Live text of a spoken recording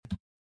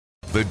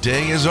The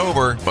day is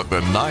over, but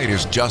the night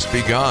has just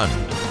begun.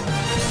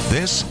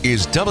 This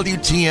is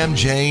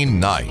WTMJ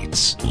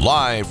Nights,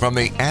 live from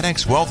the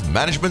Annex Wealth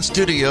Management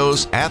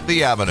Studios at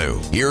The Avenue.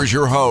 Here's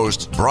your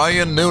host,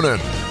 Brian Noonan.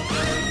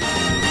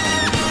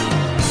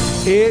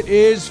 It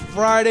is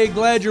Friday.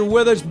 Glad you're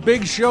with us.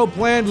 Big show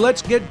planned.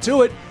 Let's get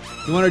to it.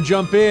 You want to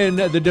jump in,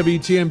 the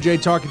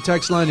WTMJ talk and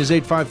text line is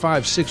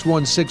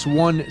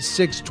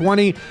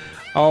 855-616-1620.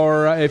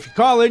 Or if you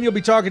call in, you'll be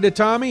talking to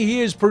Tommy.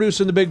 He is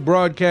producing the big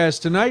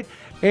broadcast tonight.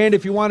 And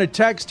if you want to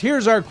text,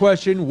 here's our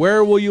question.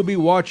 Where will you be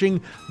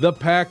watching the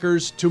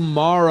Packers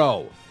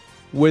tomorrow?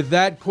 With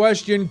that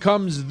question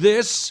comes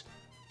this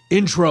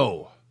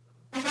intro.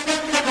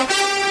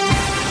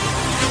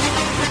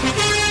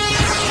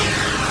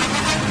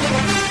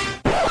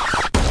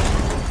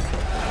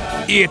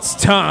 It's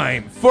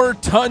time for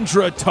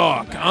Tundra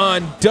Talk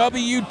on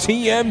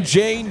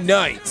WTMJ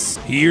Nights.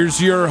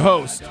 Here's your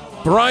host,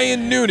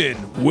 Brian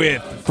Noonan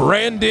with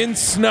Brandon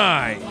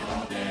Snide.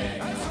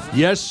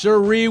 Yes,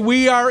 sirree,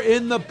 we are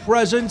in the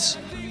presence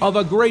of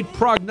a great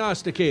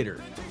prognosticator.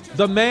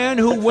 The man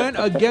who went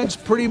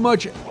against pretty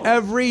much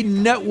every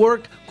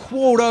network,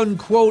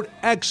 quote-unquote,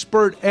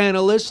 expert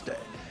analyst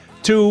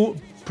to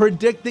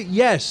predict that,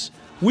 yes,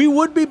 we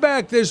would be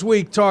back this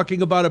week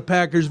talking about a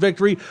Packers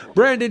victory.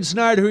 Brandon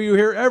Snide, who you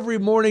hear every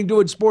morning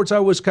doing Sports Eye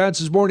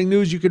Wisconsin's Morning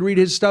News. You can read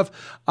his stuff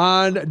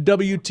on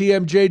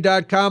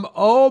WTMJ.com.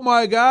 Oh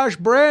my gosh,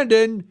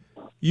 Brandon,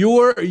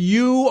 you're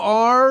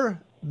the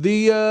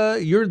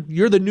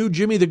new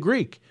Jimmy the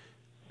Greek.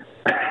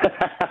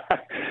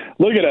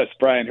 Look at us,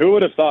 Brian. Who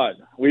would have thought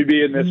we'd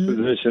be in this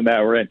position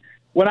that we're in?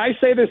 When I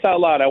say this out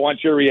loud, I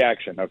want your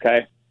reaction,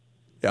 okay?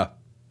 Yeah.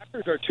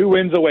 Packers are 2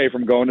 wins away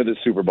from going to the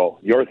Super Bowl.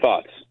 Your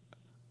thoughts?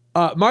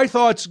 My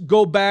thoughts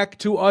go back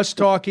to us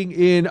talking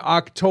in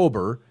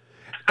October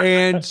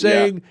and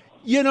saying,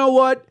 You know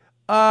what?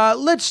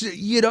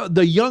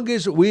 The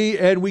youngest,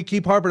 we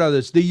keep harping on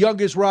this, the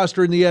youngest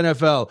roster in the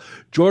NFL.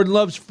 Jordan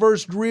Love's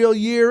first real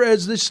year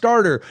as the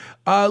starter.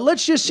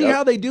 Let's just see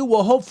how they do.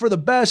 We'll hope for the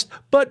best.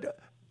 But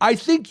I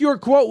think your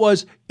quote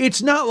was,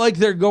 it's not like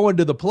they're going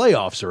to the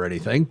playoffs or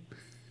anything.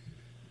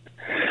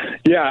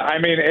 Yeah, I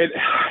mean,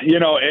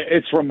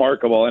 it's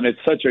remarkable, and it's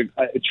such a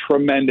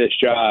tremendous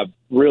job,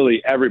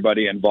 really,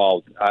 everybody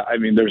involved. I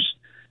mean,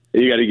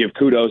 you got to give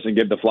kudos and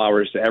give the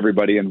flowers to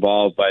everybody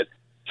involved, but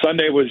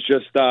Sunday was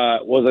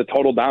a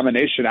total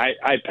domination.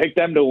 I picked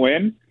them to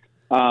win.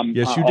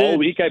 Yes, you did. All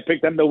week I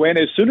picked them to win.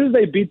 As soon as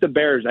they beat the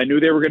Bears, I knew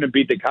they were going to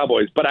beat the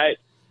Cowboys. But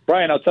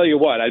Brian, I'll tell you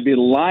what, I'd be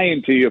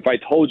lying to you if I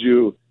told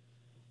you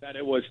that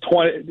it was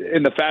 20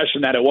 in the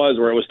fashion that it was,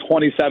 where it was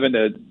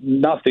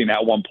 27-0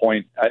 at one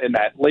point late in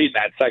that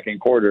second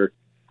quarter.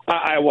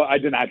 I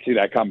did not see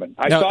that coming.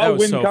 I saw a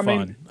win so coming.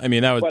 Fun. I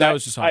mean, that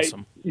was just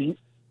awesome. It's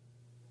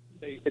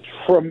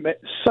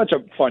such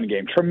a fun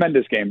game,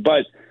 tremendous game.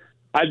 But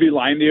I'd be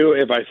lying to you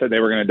if I said they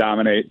were going to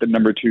dominate the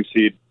number 2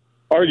 seed,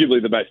 arguably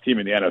the best team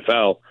in the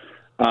NFL.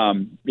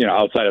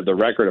 Outside of the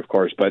record, of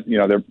course. But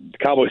the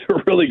Cowboys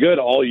are really good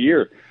all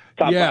year.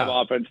 Top 5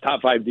 offense,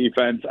 top 5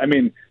 defense. I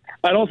mean,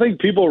 I don't think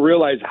people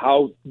realize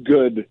how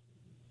good the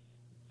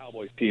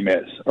Cowboys team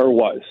is or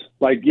was.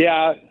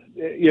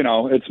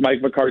 It's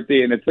Mike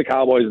McCarthy and it's the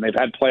Cowboys, and they've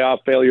had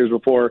playoff failures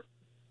before.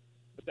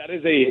 But that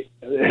is a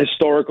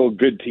historical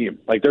good team.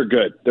 They're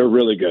good. They're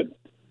really good.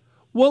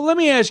 Well, let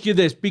me ask you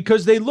this,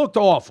 because they looked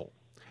awful.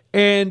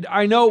 And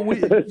I know,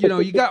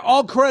 you got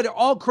all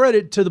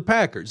credit to the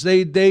Packers.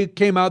 They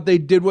came out, they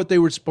did what they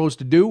were supposed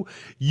to do.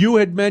 You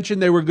had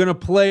mentioned they were going to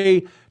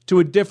play to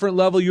a different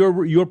level.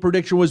 Your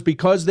prediction was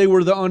because they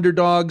were the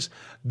underdogs,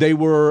 they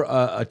were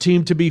a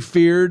team to be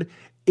feared.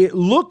 It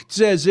looked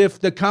as if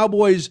the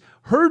Cowboys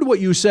heard what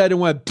you said and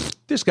went,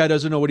 this guy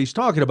doesn't know what he's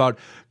talking about,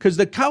 because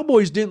the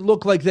Cowboys didn't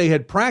look like they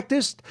had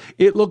practiced.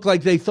 It looked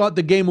like they thought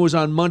the game was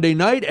on Monday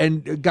night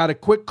and got a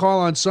quick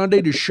call on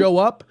Sunday to show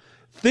up.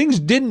 They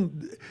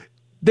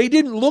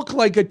didn't look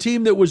like a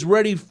team that was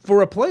ready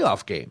for a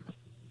playoff game.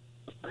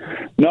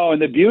 No,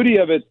 and the beauty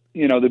of it,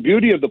 the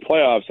beauty of the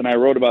playoffs, and I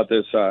wrote about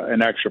this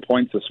in Extra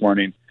Points this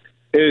morning,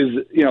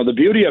 is, the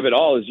beauty of it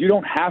all is you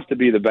don't have to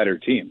be the better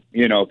team,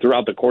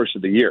 throughout the course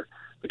of the year.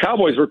 The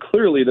Cowboys were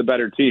clearly the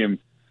better team.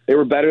 They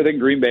were better than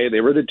Green Bay. They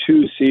were the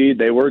 2 seed.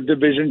 They were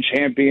division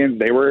champions.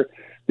 They were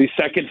the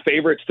second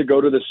favorites to go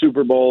to the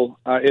Super Bowl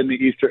in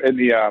the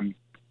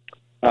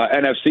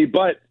NFC.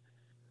 But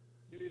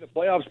the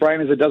playoffs,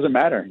 Brian, is it doesn't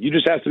matter. You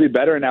just have to be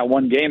better in that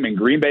one game. And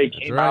Green Bay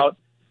came out.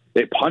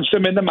 They punched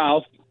them in the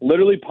mouth,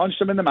 literally punched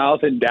them in the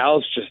mouth, and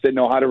Dallas just didn't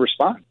know how to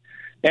respond.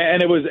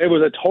 And it was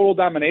a total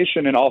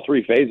domination in all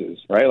 3 phases,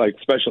 right?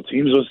 Special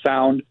teams was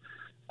sound.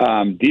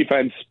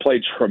 Defense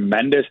played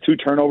tremendous. 2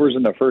 turnovers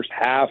in the first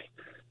half.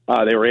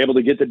 They were able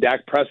to get to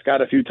Dak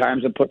Prescott a few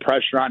times and put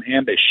pressure on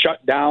him. They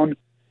shut down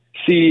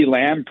CeeDee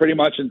Lamb pretty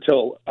much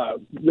until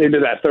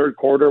into that third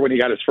quarter when he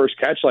got his first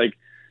catch.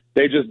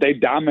 They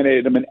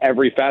dominated him in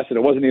every facet.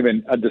 It wasn't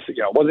even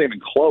it wasn't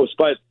even close.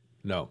 But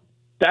no,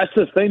 that's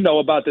the thing though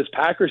about this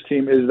Packers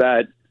team, is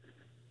that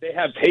they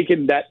have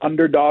taken that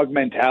underdog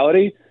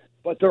mentality,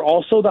 but they're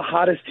also the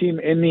hottest team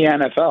in the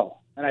NFL.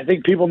 And I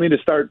think people need to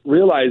start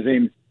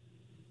realizing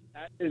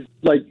that is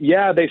like,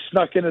 yeah, they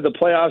snuck into the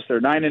playoffs.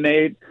 They're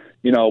 9-8.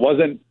 You know, it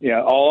wasn't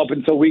all up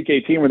until week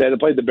 18 where they had to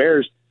play the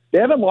Bears. They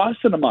haven't lost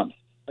in a month.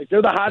 Like,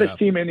 they're the hottest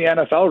team in the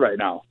NFL right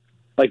now.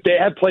 Like, they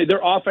have played.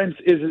 Their offense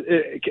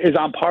is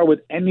on par with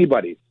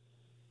anybody.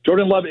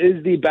 Jordan Love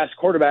is the best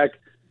quarterback.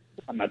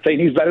 I'm not saying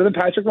he's better than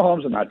Patrick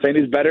Mahomes. I'm not saying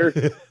he's better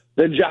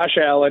than Josh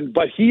Allen,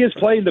 but he is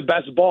playing the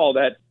best ball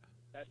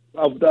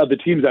of the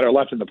teams that are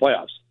left in the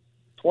playoffs.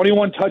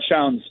 21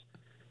 touchdowns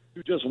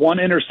to just one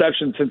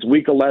interception since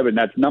week 11.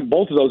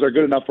 Both of those are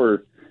good enough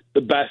for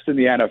the best in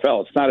the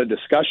NFL. It's not a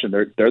discussion.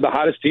 They're the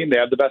hottest team. They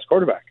have the best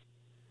quarterback.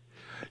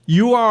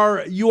 You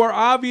are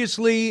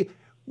obviously,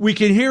 we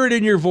can hear it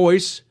in your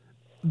voice.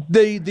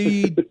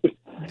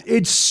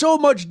 It's so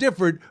much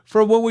different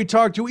from when we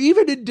talked to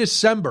even in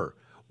December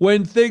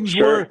when things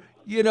were,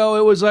 it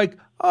was like,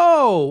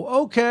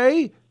 oh,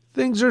 okay,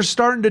 things are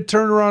starting to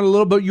turn around a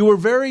little bit.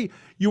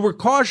 You were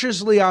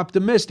cautiously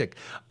optimistic.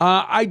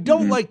 I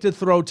don't like to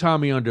throw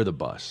Tommy under the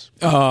bus.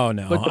 Oh,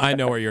 no. I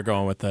know where you're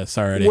going with this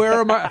already.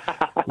 Where am I?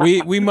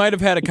 We might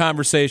have had a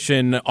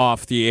conversation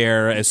off the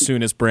air as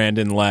soon as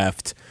Brandon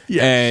left.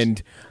 Yes.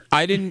 And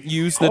I didn't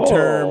use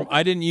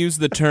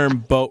the term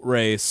boat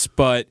race,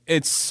 but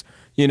it's,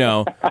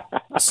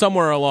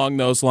 somewhere along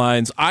those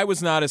lines. I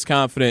was not as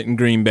confident in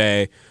Green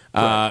Bay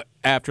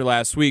after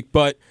last week,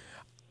 but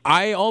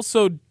I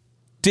also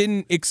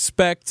didn't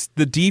expect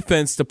the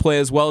defense to play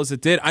as well as it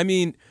did. I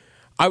mean,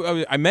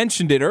 I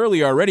mentioned it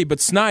earlier already,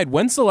 but Snide,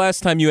 when's the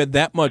last time you had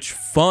that much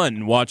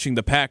fun watching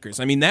the Packers?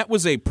 I mean, that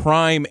was a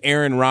prime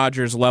Aaron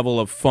Rodgers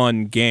level of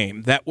fun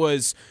game. That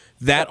was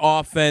that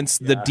offense,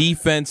 the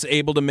defense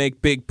able to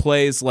make big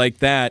plays like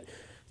that.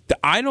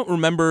 I don't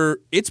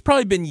remember. It's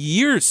probably been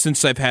years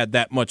since I've had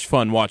that much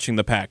fun watching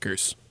the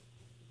Packers.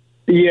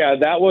 Yeah,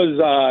 that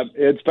was.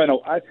 It's been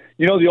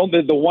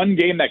the one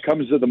game that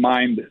comes to the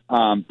mind,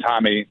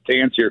 Tommy, to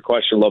answer your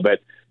question a little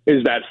bit,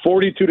 is that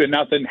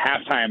 42-0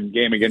 halftime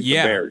game against the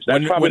Bears.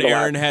 That's when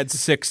Aaron had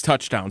 6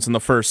 touchdowns in the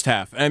first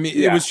half. I mean,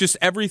 it was just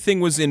everything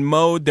was in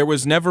mode. There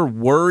was never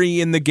worry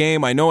in the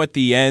game. I know at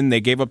the end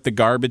they gave up the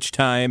garbage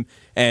time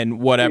and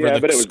whatever. Yeah,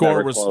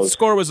 the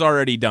score was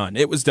already done.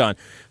 It was done.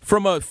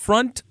 From a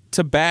front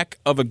to back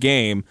of a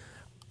game,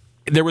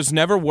 there was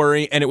never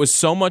worry, and it was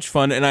so much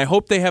fun, and I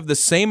hope they have the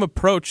same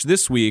approach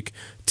this week.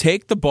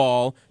 Take the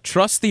ball,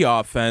 trust the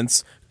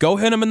offense, go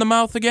hit them in the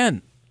mouth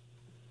again.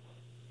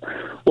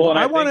 Well,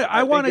 I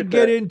want to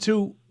get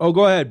into –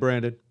 go ahead,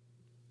 Brandon.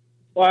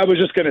 Well, I was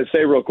just going to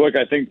say real quick,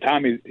 I think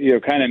Tommy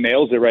kind of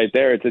nails it right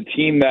there. It's a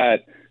team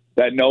that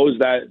knows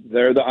that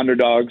they're the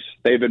underdogs.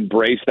 They've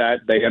embraced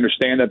that. They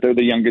understand that they're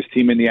the youngest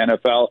team in the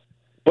NFL.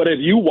 But if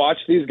you watch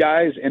these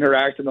guys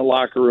interact in the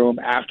locker room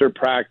after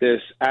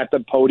practice, at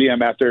the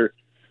podium, after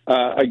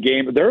a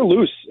game, they're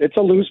loose. It's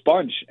a loose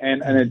bunch.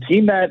 And a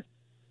team that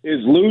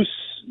is loose,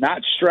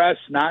 not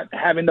stressed, not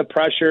having the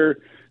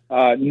pressure,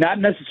 not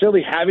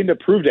necessarily having to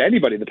prove to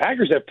anybody. The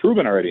Packers have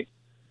proven already.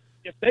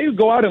 If they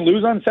go out and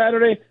lose on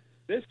Saturday,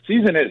 this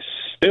season is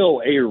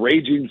still a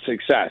raging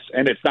success,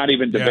 and it's not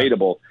even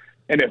debatable.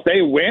 And if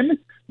they win,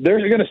 they're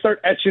going to start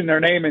etching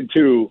their name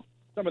into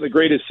some of the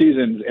greatest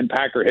seasons in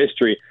Packer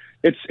history.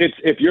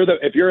 If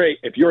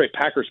you're a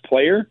Packers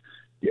player,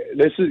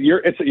 you're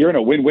in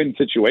a win-win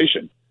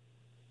situation.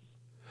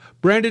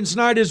 Brandon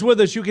Snide is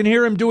with us. You can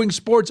hear him doing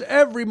sports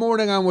every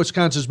morning on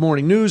Wisconsin's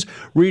Morning News.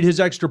 Read his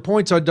extra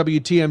points on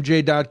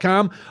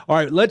WTMJ.com. All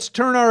right, let's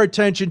turn our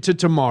attention to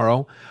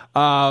tomorrow.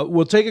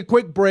 We'll take a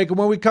quick break, and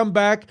when we come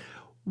back,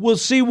 we'll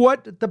see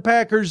what the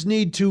Packers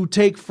need to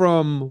take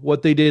from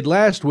what they did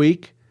last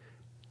week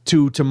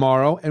to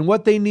tomorrow and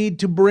what they need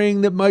to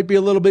bring that might be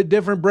a little bit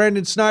different.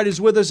 Brandon Snide is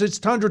with us. It's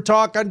Tundra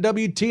Talk on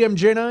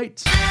WTMJ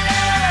Nights.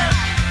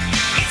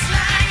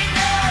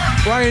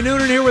 Brian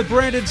Noonan here with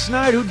Brandon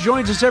Snide, who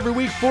joins us every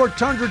week for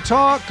Tundra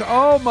Talk.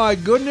 Oh, my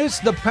goodness.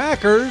 The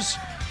Packers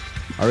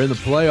are in the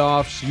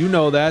playoffs. You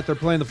know that. They're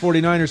playing the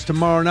 49ers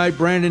tomorrow night.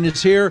 Brandon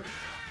is here.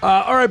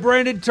 All right,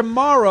 Brandon,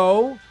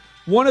 tomorrow,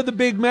 one of the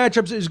big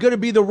matchups is going to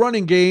be the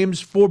running games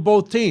for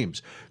both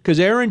teams because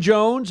Aaron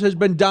Jones has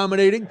been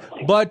dominating,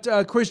 but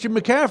Christian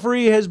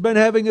McCaffrey has been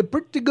having a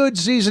pretty good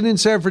season in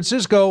San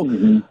Francisco.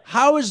 Mm-hmm.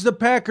 How is the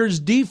Packers'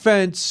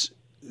 defense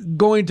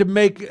going to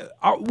make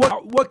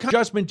what kind of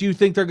adjustment do you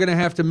think they're going to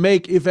have to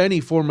make, if any,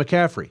 for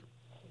McCaffrey?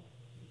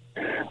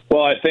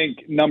 Well, I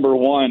think, number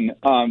one,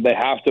 they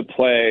have to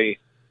play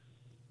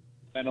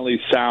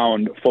mentally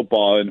sound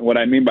football. And what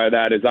I mean by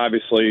that is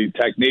obviously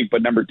technique,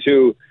 but number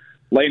two,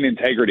 lane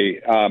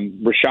integrity.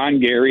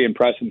 Rashawn Gary and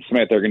Preston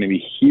Smith are going to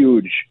be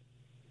huge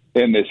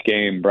in this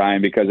game,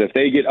 Brian, because if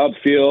they get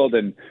upfield,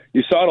 and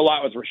you saw it a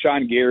lot with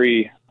Rashawn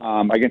Gary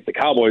against the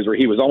Cowboys, where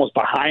he was almost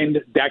behind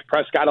Dak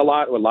Prescott a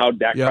lot, allowed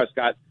Dak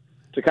Prescott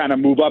to kind of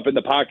move up in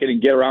the pocket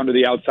and get around to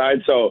the outside.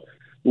 So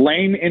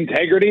lane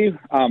integrity,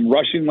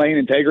 rushing lane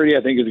integrity,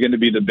 I think is going to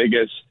be the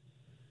biggest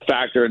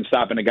factor in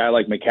stopping a guy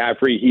like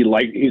McCaffrey.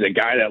 He's a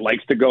guy that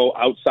likes to go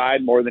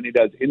outside more than he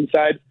does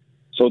inside.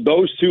 So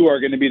those two are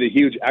going to be the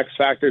huge X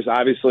factors.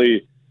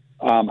 Obviously,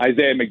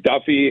 Isaiah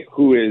McDuffie,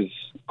 who is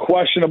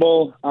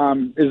questionable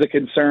is a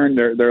concern.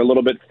 They're a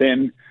little bit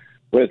thin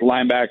with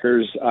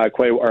linebackers.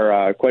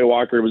 Quay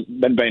Walker has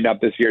been banged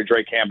up this year.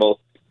 Drake Campbell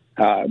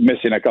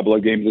missing a couple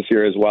of games this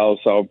year as well.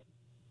 So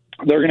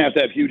they're going to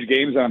have huge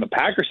games. On the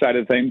Packers side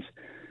of things,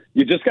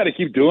 you just got to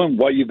keep doing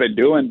what you've been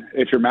doing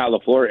if you're Matt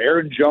LaFleur.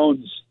 Aaron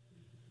Jones,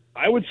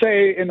 I would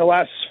say in the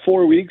last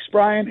 4 weeks,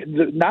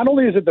 Brian, not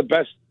only is it the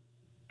best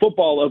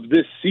football of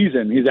this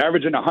season, he's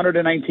averaging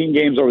 119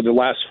 games over the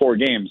last 4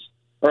 games,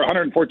 or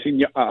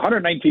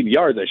 119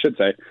 yards, I should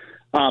say.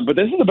 But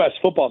this is the best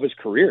football of his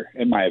career,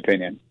 in my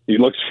opinion. He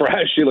looks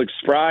fresh. He looks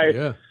spry.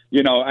 Yeah.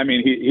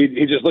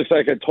 He just looks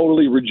like a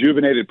totally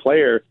rejuvenated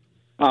player.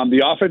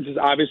 The offense is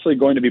obviously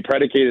going to be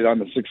predicated on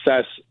the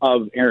success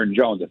of Aaron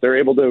Jones. If they're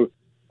able to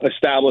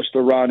establish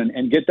the run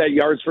and get that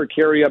yards per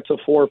carry up to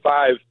 4 or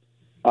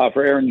 5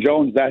 for Aaron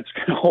Jones, that's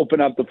going to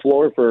open up the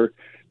floor for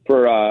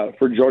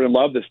Jordan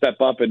Love to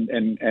step up and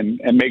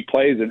make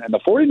plays. And the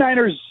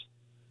 49ers,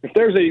 if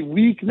there's a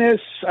weakness,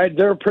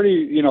 they're a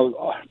pretty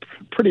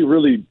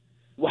really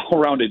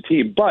well-rounded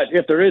team. But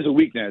if there is a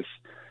weakness,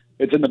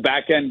 it's in the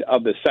back end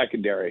of the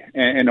secondary.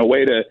 And a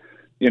way to,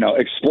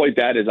 exploit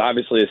that is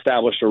obviously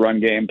establish a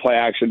run game, play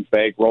action,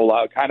 fake, roll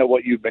out, kind of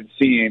what you've been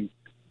seeing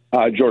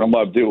Jordan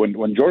Love do.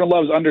 When Jordan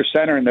Love's under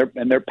center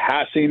and they're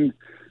passing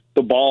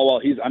the ball while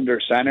he's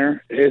under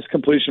center, his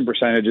completion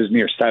percentage is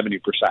near 70%.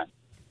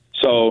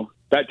 So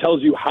that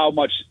tells you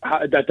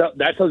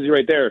that tells you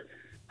right there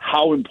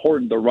how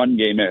important the run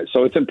game is.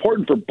 So it's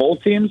important for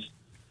both teams.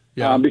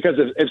 Yeah. Because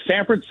if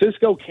San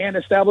Francisco can't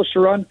establish a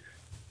run,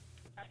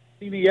 I haven't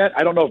seen it yet.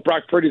 I don't know if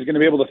Brock Purdy is going to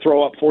be able to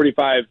throw up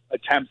 45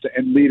 attempts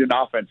and lead an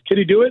offense. Can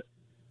he do it?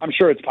 I'm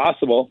sure it's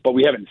possible, but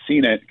we haven't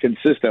seen it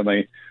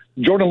consistently.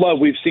 Jordan Love,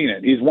 we've seen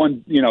it. He's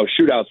won,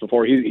 shootouts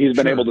before. He's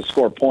been able to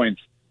score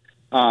points.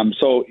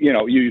 So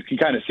you can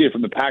kind of see it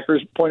from the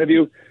Packers' point of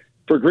view.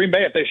 For Green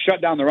Bay, if they shut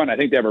down the run, I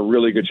think they have a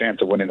really good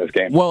chance of winning this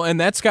game. Well, and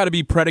that's got to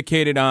be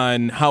predicated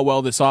on how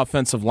well this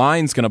offensive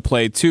line is going to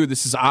play, too.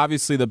 This is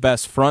obviously the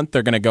best front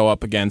they're going to go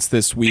up against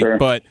this week,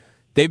 but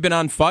they've been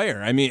on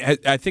fire. I mean,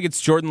 I think it's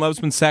Jordan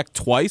Love's been sacked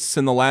twice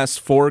in the last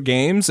 4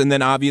 games, and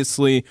then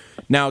obviously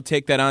now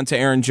take that on to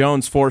Aaron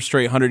Jones, 4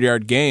 straight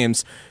 100-yard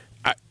games.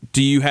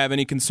 Do you have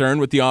any concern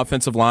with the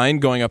offensive line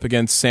going up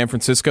against San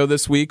Francisco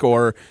this week,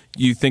 or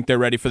you think they're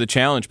ready for the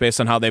challenge based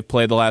on how they've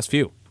played the last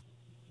few?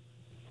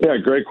 Yeah,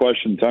 great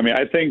question, Tommy.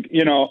 I think,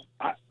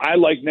 I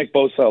like Nick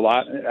Bosa a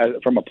lot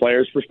from a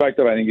player's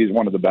perspective. I think he's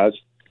one of the best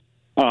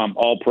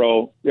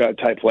all-pro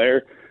type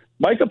player.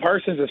 Micah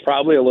Parsons is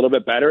probably a little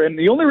bit better. And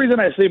the only reason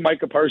I say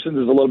Micah Parsons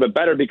is a little bit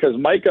better because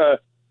Micah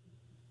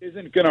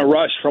isn't going to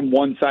rush from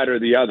one side or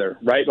the other,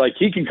 right? Like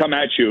he can come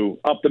at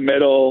you up the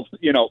middle,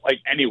 like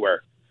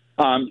anywhere.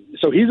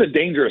 So he's a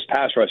dangerous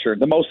pass rusher,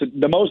 the most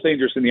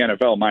dangerous in the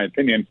NFL, in my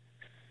opinion.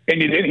 And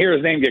you didn't hear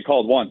his name get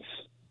called once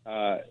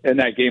in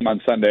that game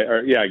on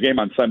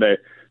Sunday,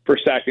 for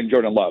sacking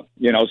Jordan Love.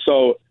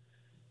 So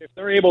if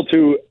they're able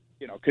to,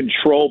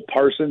 control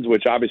Parsons,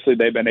 which obviously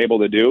they've been able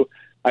to do,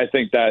 I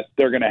think that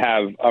they're going to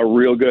have a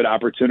real good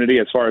opportunity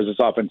as far as this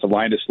offensive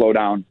line to slow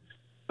down,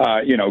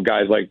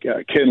 guys like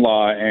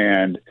Kinlaw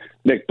and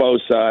Nick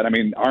Bosa.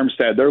 And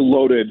Armstead, they're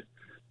loaded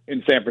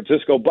in San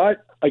Francisco.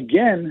 But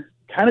again,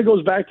 kind of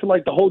goes back to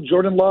like the whole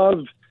Jordan Love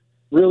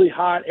really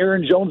hot,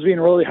 Aaron Jones being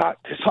really hot.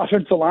 This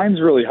offensive line's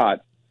really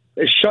hot.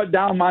 They shut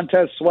down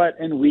Montez Sweat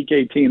in Week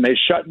 18. They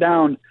shut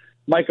down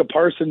Micah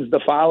Parsons the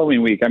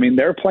following week.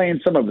 They're playing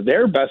some of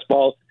their best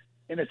ball,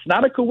 and it's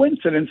not a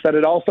coincidence that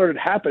it all started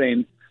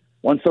happening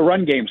once the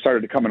run game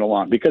started coming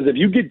along. Because if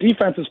you get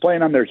defenses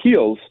playing on their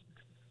heels,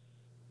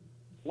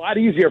 a lot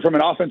easier from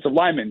an offensive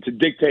lineman to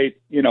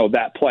dictate,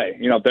 that play.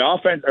 If the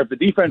offense or if the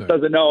defense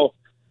doesn't know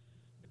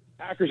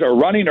Packers are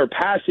running or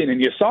passing,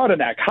 and you saw it in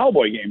that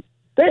Cowboy game,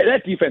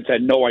 that defense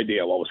had no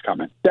idea what was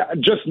coming.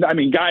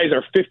 Guys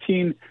are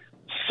 15,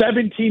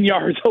 17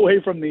 yards away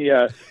from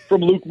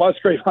from Luke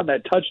Musgrave on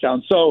that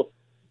touchdown. So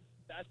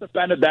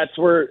that's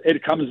where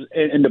it comes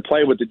into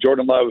play with the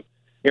Jordan Love,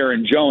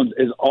 Aaron Jones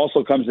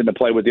also comes into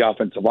play with the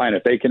offensive line.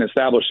 If they can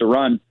establish the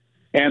run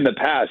and the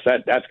pass,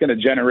 that's going to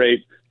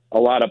generate a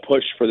lot of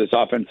push for this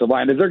offensive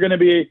line. Is there going to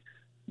be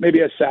maybe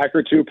a sack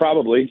or two?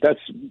 Probably. That's,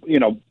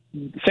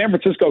 San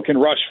Francisco can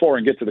rush 4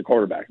 and get to the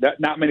quarterback.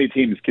 Not many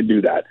teams can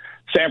do that.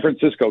 San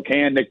Francisco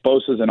can. Nick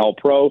Bosa's an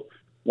all-pro,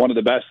 one of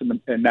the best in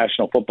the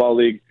National Football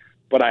League.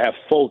 But I have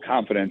full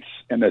confidence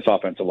in this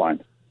offensive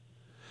line.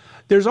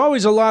 There's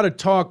always a lot of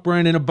talk,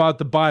 Brandon, about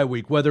the bye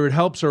week, whether it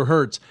helps or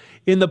hurts.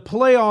 In the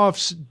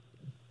playoffs,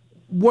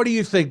 what do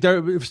you think?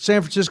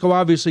 San Francisco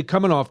obviously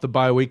coming off the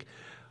bye week.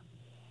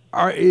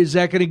 Is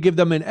that going to give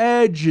them an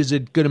edge? Is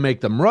it going to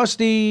make them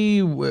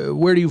rusty?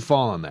 Where do you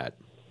fall on that?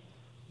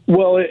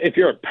 Well, if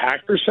you're a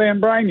Packers fan,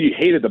 Brian, you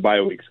hated the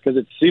bye weeks because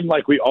it seemed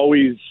like we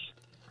always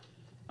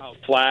out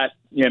flat,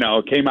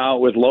 came out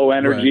with low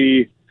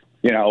energy.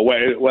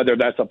 Right. Whether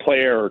that's a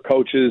player or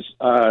coach's,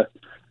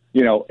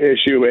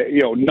 issue,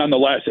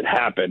 nonetheless, it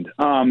happened.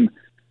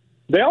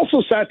 They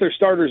also sat their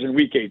starters in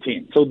Week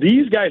 18. So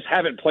these guys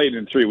haven't played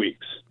in 3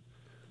 weeks.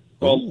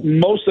 Well,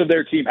 most of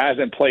their team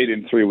hasn't played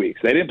in 3 weeks.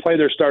 They didn't play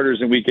their starters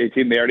in Week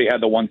 18. They already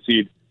had the 1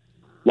 seed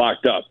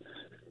locked up.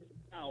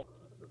 Now,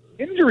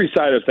 injury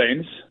side of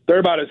things, they're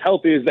about as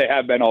healthy as they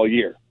have been all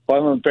year.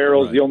 Cleveland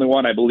Farrell's the only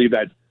one, I believe,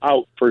 that's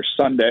out for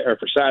Sunday or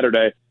for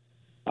Saturday.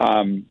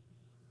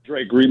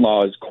 Drake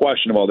Greenlaw is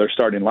questionable, their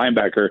starting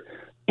linebacker.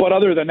 But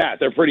other than that,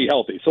 they're pretty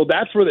healthy. So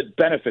that's where it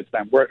benefits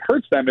them. Where it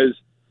hurts them is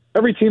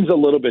every team's a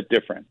little bit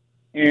different.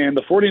 And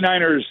the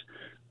 49ers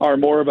are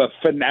more of a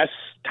finesse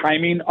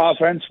timing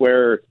offense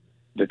where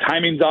the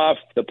timing's off,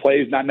 the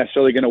play's not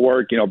necessarily going to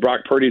work. You know,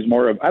 Brock Purdy's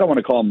more of, I don't want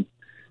to call him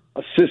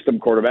a system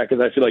quarterback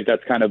because I feel like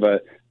that's kind of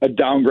a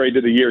downgrade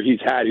to the year he's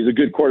had. He's a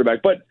good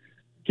quarterback, but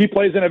he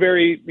plays in a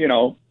very,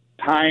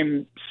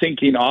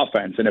 time-sinking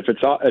offense. And if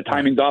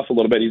timing's off a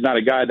little bit, he's not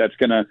a guy that's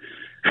going to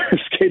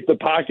escape the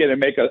pocket and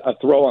make a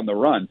throw on the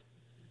run.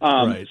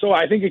 So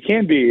I think it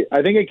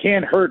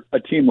can hurt a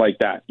team like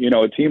that. You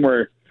know, a team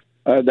where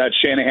that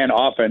Shanahan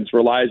offense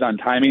relies on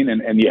timing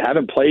and you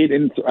haven't played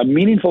in a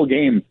meaningful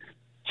game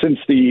since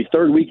the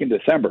third week in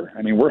December.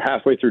 I mean, we're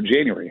halfway through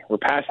January. We're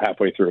past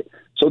halfway through.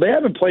 So they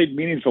haven't played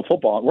meaningful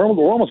football. We're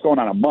almost going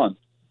on a month.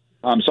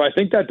 So I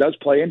think that does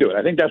play into it.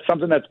 I think that's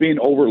something that's being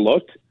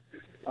overlooked.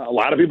 A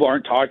lot of people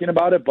aren't talking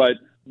about it, but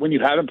when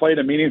you haven't played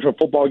a meaningful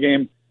football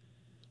game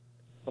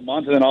a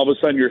month and then all of a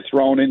sudden you're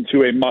thrown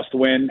into a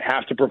must-win,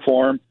 have to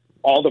perform,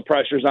 all the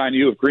pressure's on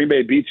you. If Green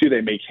Bay beats you,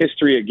 they make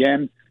history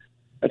again.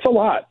 It's a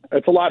lot.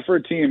 It's a lot for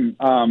a team.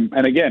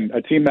 And again,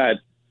 a team that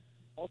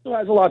also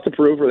has a lot to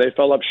prove where they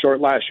fell up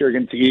short last year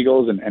against the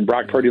Eagles and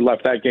Brock Purdy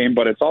left that game,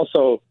 but it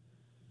also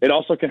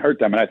can hurt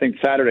them. And I think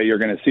Saturday you're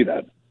going to see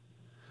that.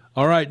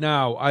 All right.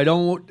 Now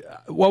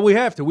we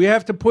have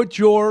to put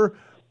your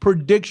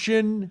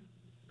prediction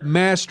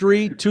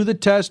mastery to the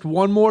test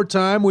one more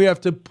time. We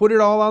have to put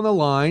it all on the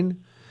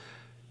line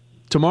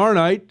tomorrow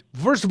night.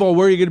 First of all,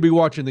 where are you going to be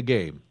watching the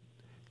game?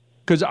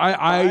 Because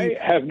I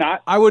have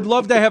not. I would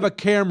love to have a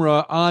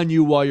camera on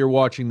you while you're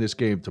watching this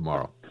game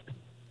tomorrow.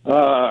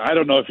 I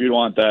don't know if you'd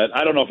want that.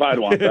 I don't know if I'd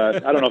want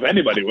that. I don't know if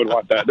anybody would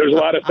want that. There's a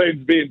lot of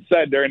things being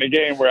said during the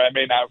game where I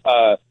may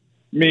not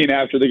mean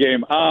after the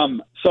game.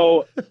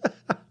 So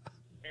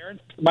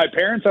my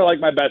parents are like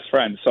my best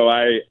friends. So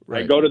I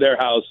go to their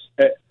house.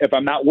 If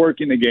I'm not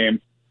working the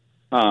game,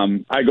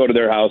 I go to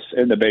their house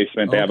in the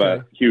basement. They have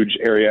a huge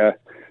area.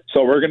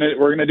 So we're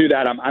gonna do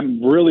that.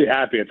 I'm really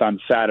happy it's on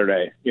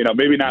Saturday. You know,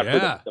 maybe not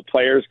for the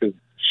players because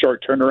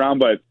short turnaround,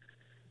 but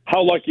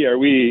how lucky are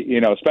we? You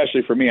know,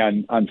 especially for me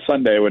on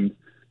Sunday when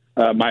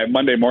my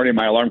Monday morning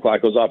my alarm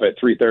clock goes off at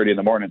 3:30 in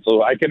the morning,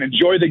 so I can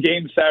enjoy the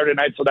game Saturday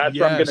night. So that's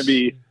where I'm gonna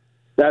be.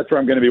 That's where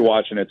I'm gonna be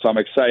watching it. So I'm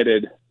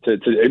excited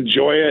to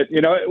enjoy it. You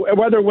know,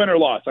 whether win or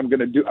loss, I'm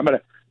gonna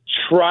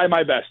try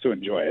my best to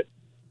enjoy it.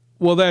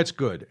 Well, that's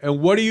good.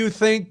 And what do you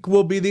think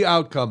will be the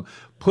outcome?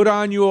 Put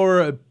on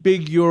your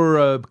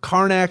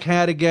Karnak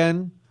hat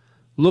again.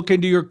 Look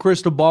into your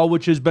crystal ball,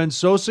 which has been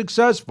so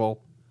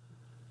successful,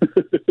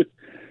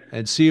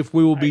 and see if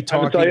we will be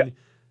talking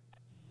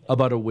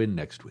about a win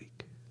next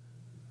week.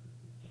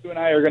 You and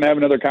I are going to have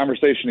another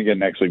conversation again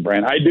next week,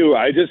 Brian. I do.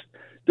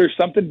 There's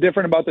something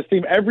different about this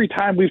team. Every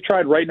time we've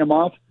tried writing them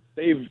off,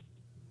 they've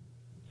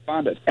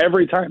responded.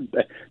 Every time.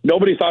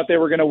 Nobody thought they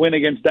were going to win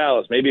against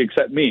Dallas, maybe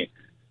except me.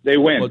 They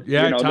win. Well,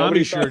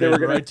 Tommy sure did,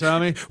 right,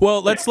 Tommy?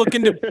 Well, let's look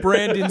into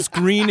Brandon's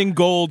green and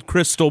gold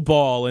crystal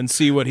ball and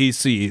see what he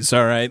sees,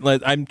 all right?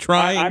 I'm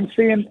trying. I'm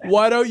seeing.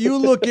 Why don't you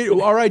look at –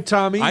 all right,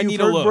 Tommy. I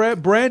need a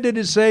look. Brandon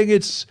is saying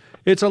it's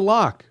a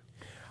lock.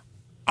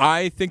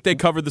 I think they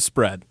cover the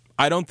spread.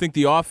 I don't think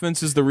the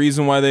offense is the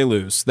reason why they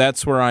lose.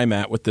 That's where I'm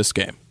at with this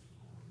game.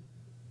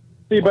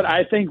 See, but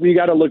I think we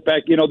got to look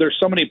back. You know, there's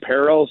so many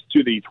parallels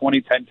to the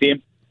 2010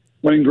 team.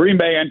 When Green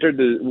Bay entered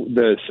as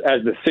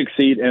the 6th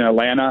seed in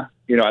Atlanta,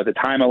 you know, at the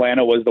time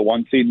Atlanta was the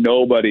 1 seed,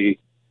 nobody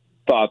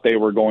thought they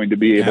were going to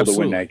be able to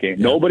win that game.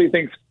 Yeah. Nobody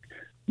thinks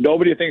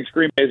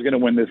Green Bay is going to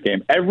win this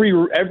game. Every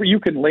you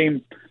can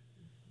name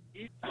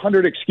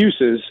 800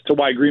 excuses to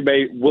why Green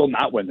Bay will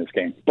not win this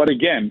game. But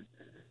again,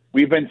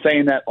 we've been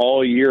saying that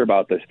all year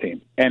about this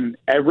team. And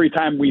every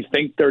time we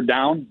think they're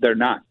down, they're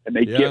not. And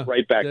they get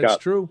right back up. That's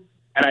true.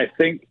 And I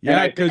think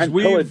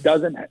until it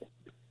doesn't –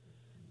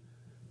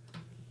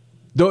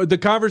 the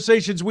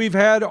conversations we've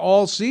had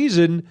all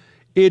season,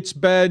 it's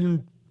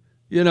been,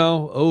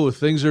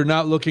 things are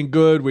not looking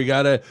good.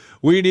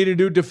 We need a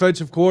new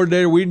defensive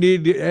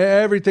coordinator.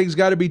 Everything's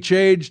got to be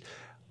changed.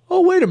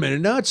 Oh, wait a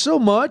minute, not so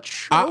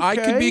much. Okay. I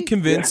could be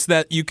convinced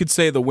that you could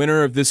say the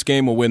winner of this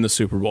game will win the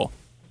Super Bowl.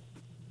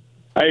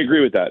 I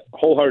agree with that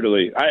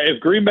wholeheartedly. If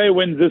Green Bay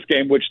wins this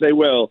game, which they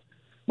will,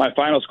 my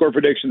final score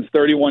prediction is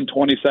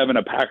 31-27,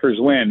 a Packers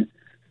win.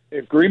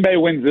 If Green Bay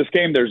wins this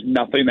game, there's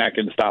nothing that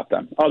can stop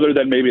them other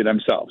than maybe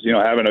themselves,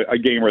 having a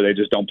game where they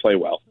just don't play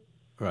well.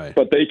 Right.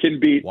 But they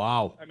can beat.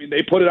 Wow. I mean,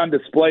 they put it on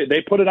display.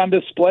 They put it on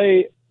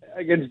display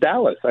against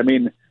Dallas. I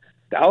mean,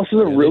 Dallas is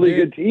a really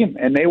good team,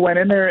 and they went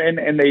in there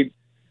and they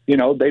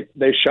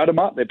shut them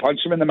up. They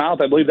punched them in the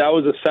mouth. I believe that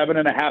was a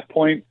 7.5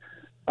 point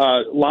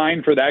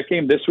line for that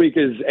game. This week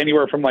is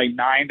anywhere from like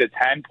 9 to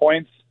 10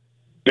 points.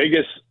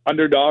 biggest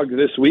underdog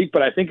this week,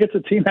 but I think it's a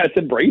team that's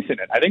embracing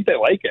it. I think they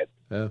like it.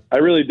 Yeah. I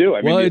really do.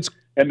 I mean,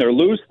 and they're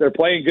loose. They're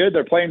playing good.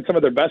 They're playing some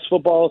of their best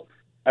football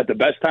at the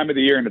best time of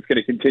the year, and it's going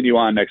to continue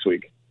on next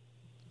week.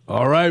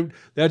 All right.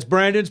 That's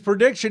Brandon's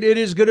prediction. It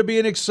is going to be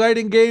an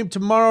exciting game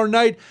tomorrow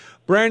night.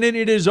 Brandon,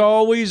 it is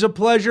always a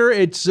pleasure.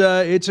 It's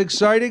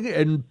exciting,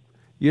 and,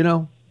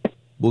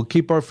 we'll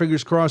keep our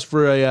fingers crossed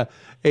for a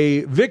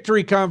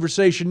victory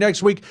conversation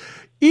next week.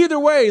 Either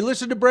way,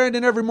 listen to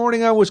Brandon every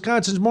morning on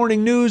Wisconsin's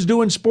Morning News,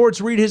 doing sports.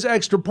 Read his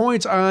extra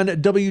points on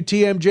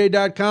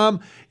WTMJ.com.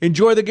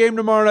 Enjoy the game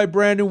tomorrow night,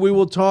 Brandon. We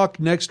will talk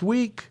next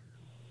week.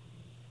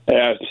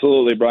 Yeah,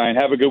 absolutely, Brian.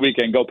 Have a good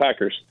weekend. Go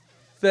Packers.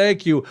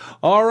 Thank you.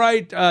 All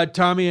right,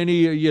 Tommy,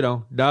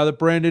 now that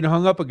Brandon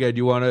hung up again,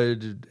 you want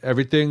to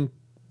everything –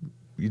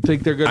 you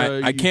think they're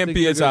going to – I can't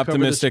be as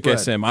optimistic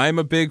as him. I'm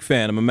a big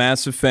fan. I'm a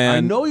massive fan. I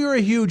know you're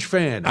a huge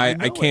fan.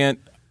 I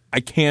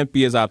can't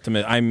be as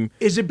optimistic.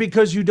 Is it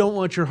because you don't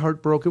want your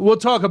heart broken? We'll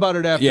talk about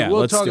it after. Yeah,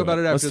 let's do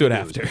it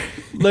after.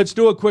 Let's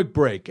do a quick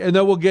break, and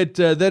then we'll get.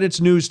 Then it's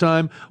news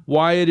time.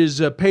 Wyatt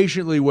is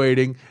patiently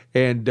waiting,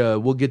 and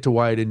we'll get to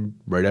Wyatt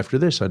right after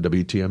this on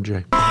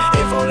WTMJ.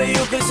 If only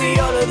you could see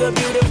all of the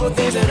beautiful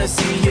things that I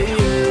see in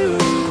you.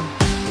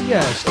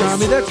 Yes,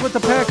 Tommy, that's what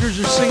the Packers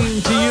are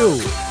singing to you.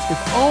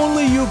 If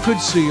only you could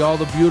see all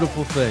the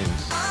beautiful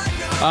things.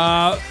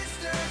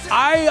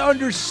 I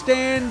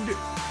understand.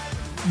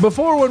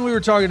 Before, when we were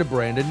talking to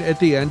Brandon at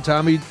the end,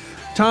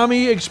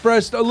 Tommy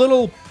expressed a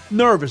little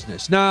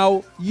nervousness.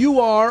 Now, you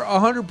are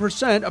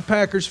 100% a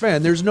Packers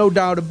fan. There's no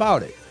doubt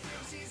about it.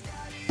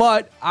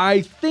 But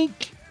I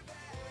think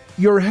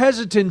your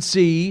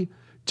hesitancy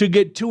to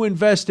get too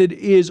invested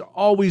is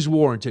always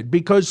warranted,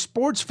 because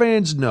sports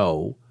fans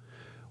know,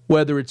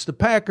 whether it's the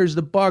Packers,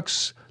 the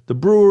Bucks, the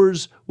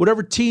Brewers,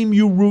 whatever team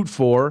you root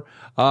for.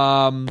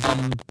 I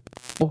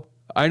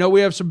know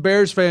we have some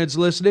Bears fans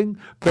listening.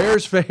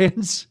 Bears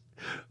fans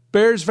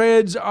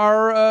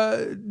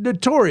are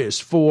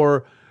notorious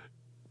for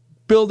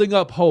building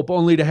up hope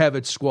only to have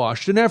it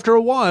squashed. And after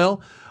a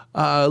while,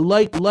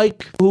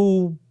 like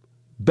who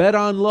bet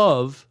on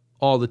love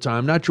all the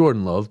time, not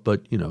Jordan Love,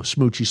 but,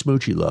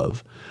 smoochy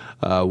Love,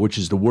 which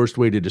is the worst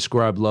way to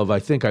describe love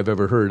I think I've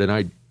ever heard, and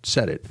I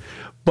said it.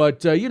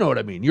 But you know what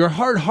I mean. Your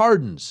heart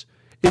hardens.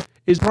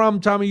 Is the problem,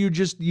 Tommy, you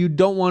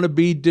don't want to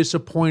be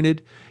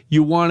disappointed.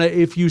 You want to,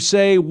 if you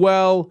say,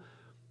 well,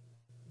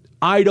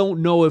 I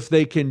don't know if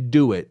they can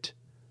do it,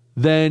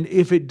 then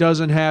if it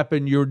doesn't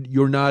happen,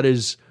 you're not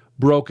as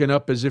broken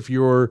up as if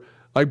you're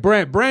like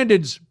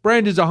Brandon's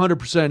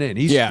 100% in.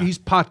 He's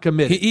pot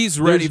committed. He's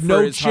ready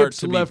for his heart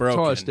to be broken.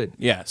 Tossed in.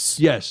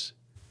 Yes.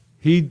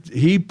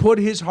 He put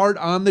his heart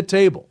on the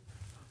table.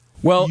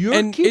 Well,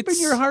 you're keeping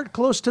your heart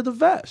close to the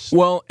vest.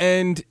 Well,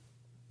 and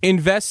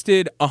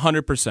invested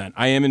 100%.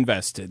 I am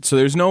invested. So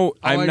there's no.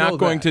 I'm not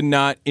going to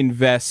not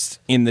invest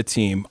in the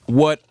team.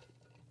 What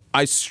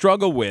I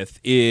struggle with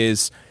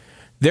is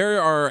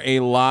there are a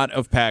lot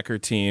of Packer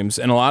teams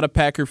and a lot of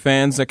Packer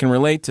fans that can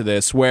relate to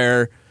this,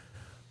 where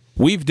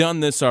we've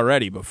done this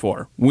already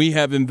before. We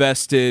have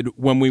invested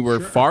when we were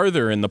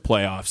farther in the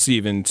playoffs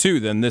even too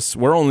than this.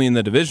 We're only in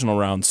the divisional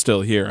round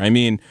still here. I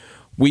mean,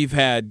 we've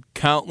had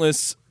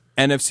countless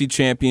NFC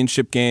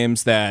championship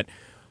games that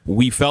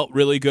we felt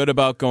really good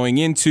about going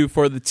into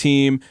for the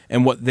team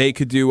and what they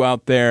could do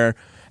out there.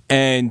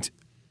 And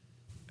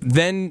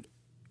then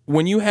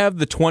when you have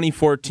the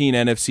 2014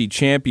 NFC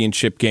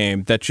championship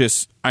game that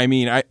just,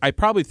 I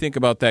probably think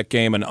about that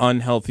game an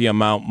unhealthy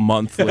amount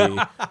monthly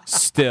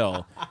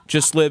still.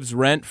 Just lives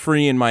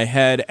rent-free in my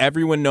head.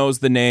 Everyone knows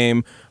the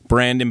name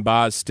Brandon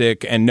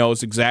Bostic and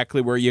knows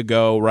exactly where you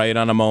go right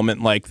on a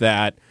moment like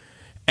that.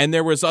 And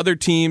there was other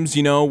teams,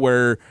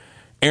 where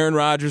Aaron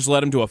Rodgers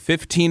led them to a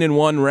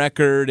 15-1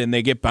 record, and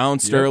they get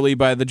bounced early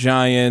by the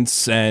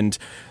Giants. And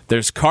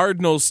there's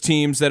Cardinals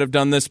teams that have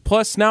done this.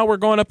 Plus, now we're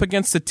going up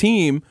against a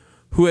team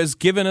who has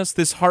given us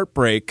this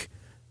heartbreak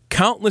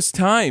countless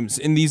times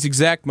in these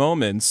exact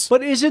moments.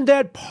 But isn't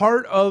that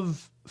part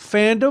of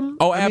fandom?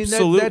 Oh,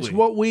 absolutely.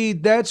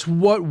 That's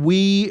what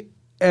we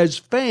as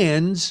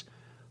fans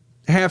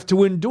have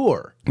to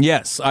endure.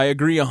 Yes, I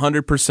agree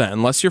 100%.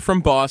 Unless you're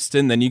from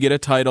Boston, then you get a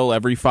title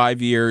every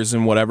 5 years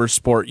in whatever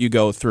sport you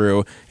go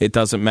through. It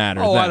doesn't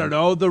matter. Oh, then. I don't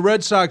know. The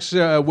Red Sox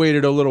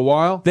waited a little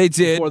while. They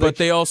did, but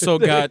they also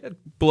got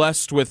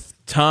blessed with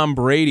Tom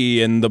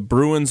Brady, and the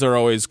Bruins are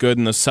always good,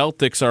 and the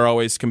Celtics are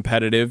always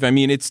competitive. I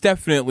mean, it's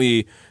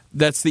definitely...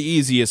 That's the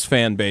easiest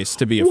fan base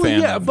to be a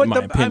fan of, in my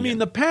opinion.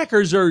 The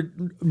Packers are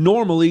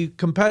normally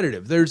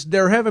competitive.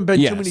 There haven't been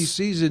too many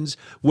seasons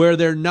where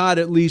they're not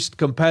at least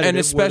competitive. And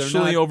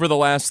especially over the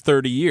last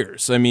 30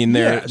 years. I mean,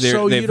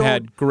 they've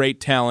had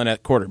great talent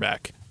at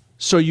quarterback.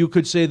 So you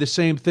could say the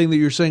same thing that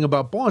you're saying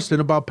about Boston,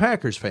 about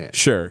Packers fans.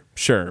 Sure.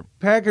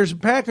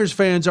 Packers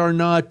fans are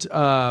not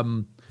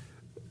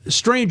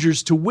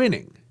strangers to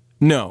winning.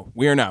 No,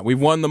 we are not. We've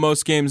won the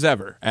most games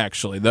ever,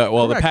 actually.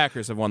 The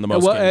Packers have won the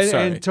most games.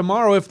 Sorry. And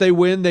tomorrow, if they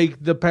win,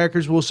 the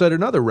Packers will set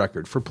another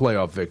record for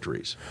playoff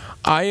victories.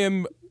 I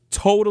am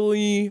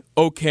totally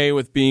okay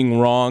with being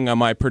wrong on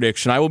my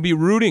prediction. I will be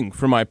rooting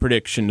for my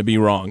prediction to be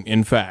wrong.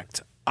 In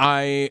fact,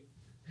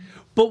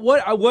 But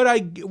what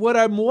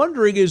I'm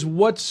wondering is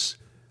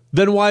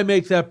then why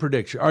make that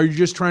prediction? Are you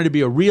just trying to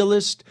be a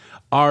realist?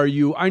 Are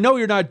you? I know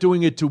you're not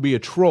doing it to be a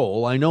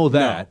troll. I know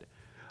that.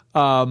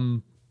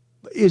 No.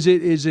 Is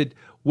it?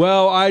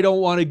 Well, I don't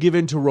want to give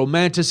in to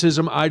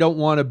romanticism. I don't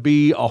want to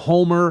be a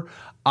homer.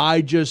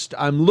 I'm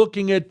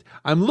looking at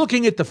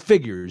the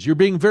figures. You're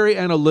being very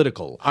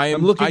analytical.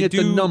 I'm looking at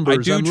the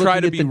numbers. I do try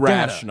to be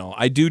rational.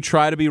 I do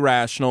try to be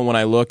rational when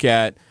I look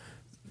at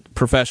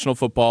professional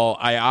football.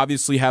 I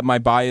obviously have my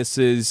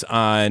biases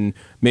on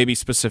maybe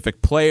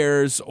specific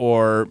players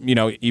or,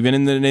 even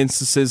in the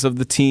instances of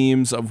the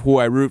teams of who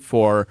I root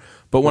for.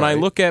 But when I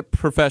look at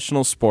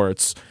professional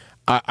sports,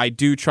 I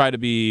do try to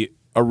be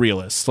a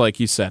realist, like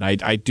you said.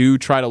 I do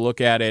try to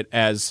look at it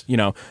as,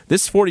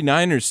 this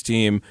 49ers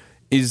team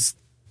is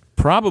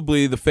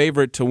probably the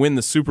favorite to win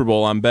the Super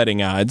Bowl on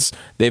betting odds.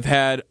 They've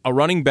had a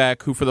running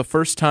back who, for the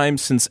first time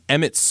since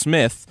Emmitt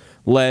Smith,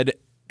 led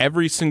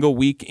every single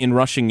week in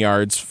rushing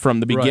yards from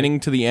the beginning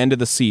to the end of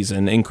the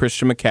season in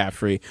Christian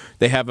McCaffrey.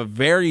 They have a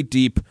very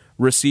deep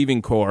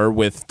receiving core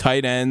with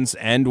tight ends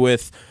and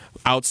with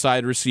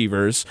outside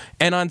receivers.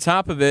 And on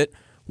top of it,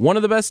 one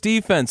of the best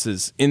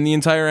defenses in the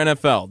entire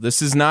NFL.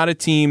 This is not a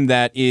team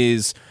that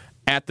is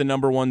at the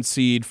number one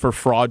seed for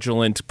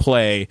fraudulent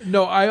play.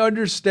 No, I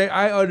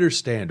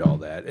understand all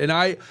that.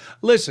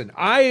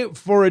 And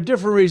for a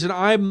different reason,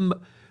 I'm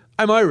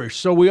Irish,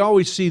 so we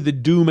always see the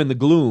doom and the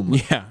gloom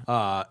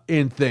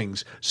in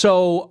things.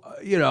 So,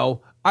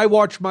 I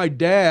watched my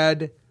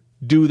dad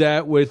do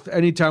that with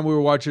anytime we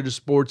were watching a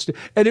sports.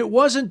 And it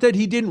wasn't that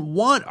he didn't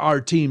want our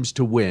teams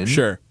to win.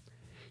 Sure.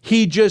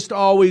 He just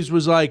always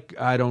was like,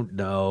 I don't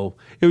know.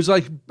 It was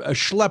like a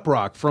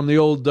Schleprock from the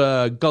old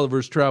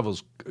Gulliver's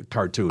Travels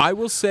cartoon. I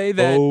will say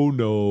that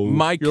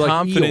my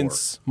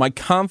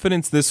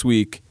confidence this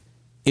week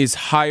is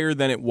higher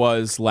than it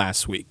was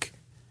last week.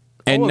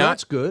 And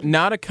that's good.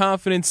 Not a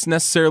confidence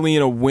necessarily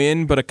in a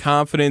win, but a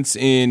confidence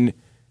in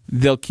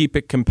they'll keep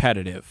it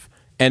competitive.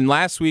 And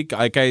last week,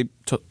 like I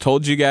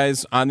told you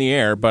guys on the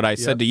air, but I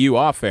said to you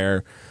off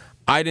air,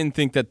 I didn't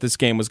think that this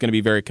game was going to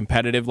be very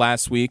competitive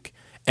last week,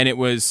 and it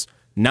was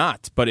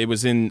not, but it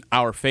was in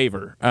our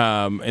favor,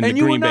 in the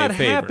Green Bay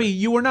favor.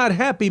 You were not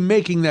happy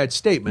making that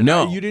statement.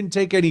 No. You didn't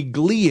take any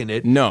glee in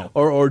it. No.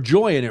 Or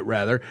joy in it,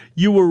 rather.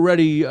 You were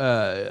ready,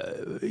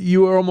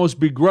 you were almost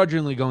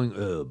begrudgingly going,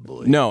 oh,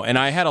 boy. No, and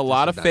I had a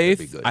lot of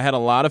faith. I had a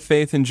lot of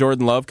faith in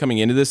Jordan Love coming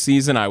into this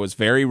season. I was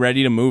very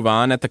ready to move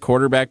on at the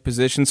quarterback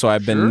position, so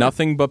I've been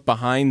nothing but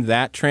behind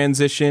that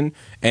transition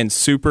and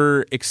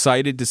super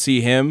excited to see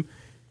him.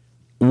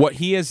 What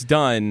he has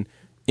done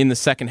in the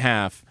second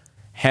half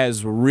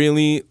has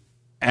really,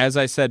 as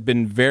I said,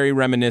 been very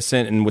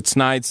reminiscent, and what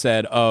Snide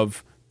said,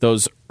 of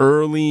those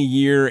early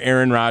year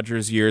Aaron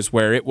Rodgers years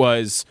where it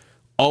was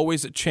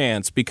always a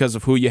chance because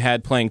of who you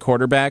had playing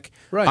quarterback.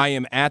 Right. I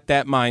am at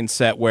that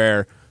mindset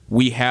where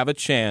we have a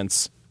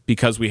chance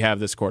because we have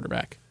this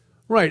quarterback.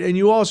 Right, and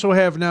you also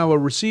have now a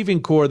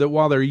receiving core that,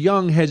 while they're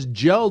young, has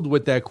gelled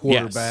with that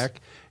quarterback.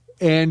 Yes.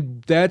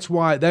 And that's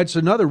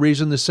another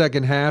reason the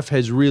second half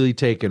has really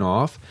taken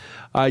off.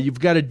 You've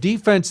got a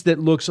defense that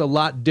looks a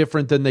lot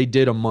different than they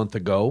did a month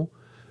ago.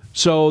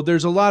 So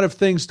there's a lot of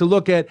things to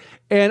look at.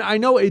 And I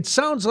know it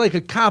sounds like a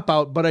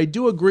cop-out, but I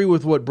do agree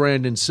with what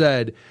Brandon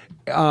said,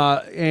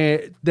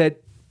 that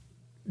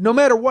no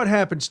matter what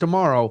happens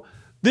tomorrow,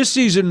 this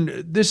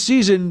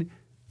season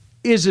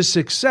is a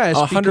success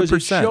 100%. Because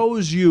it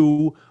shows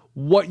you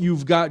what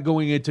you've got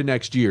going into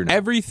next year now.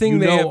 Everything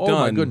they have done. Oh,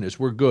 my goodness,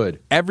 we're good.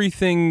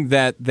 Everything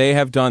that they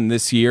have done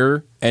this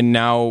year and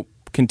now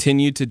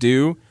continue to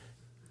do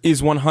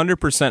is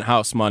 100%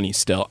 house money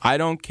still. I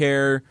don't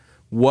care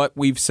what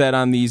we've said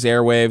on these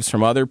airwaves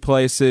from other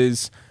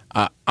places.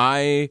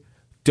 I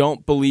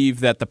don't believe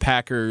that the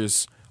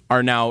Packers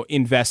are now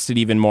invested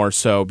even more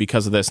so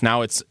because of this.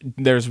 Now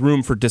there's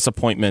room for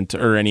disappointment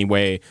or any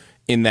way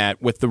in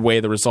that with the way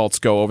the results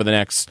go over the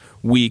next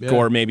week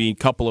or maybe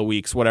couple of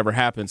weeks, whatever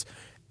happens.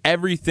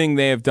 Everything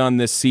they have done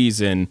this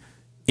season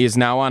is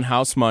now on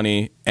house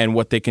money, and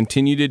what they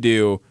continue to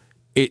do,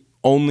 it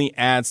only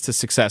adds to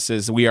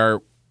successes. We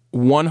are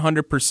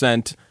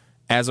 100%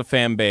 as a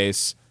fan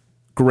base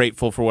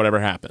grateful for whatever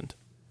happened.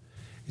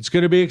 It's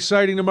going to be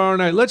exciting tomorrow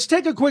night. Let's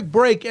take a quick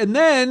break, and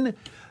then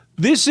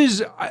this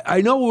is,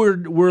 I know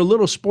we're a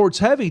little sports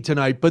heavy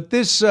tonight, but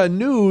this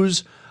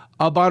news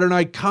about an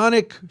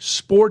iconic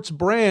sports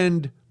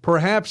brand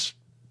perhaps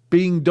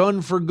being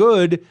done for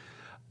good,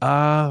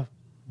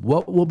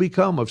 what will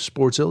become of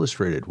Sports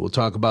Illustrated? We'll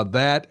talk about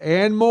that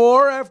and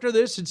more after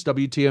this. It's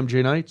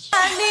WTMJ Nights.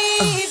 I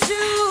need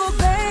you,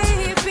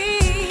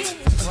 baby.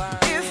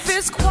 If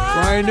it's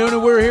quiet. Brian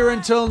Noonan, we're here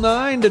until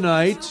 9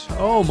 tonight.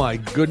 Oh, my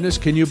goodness,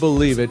 can you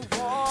believe it?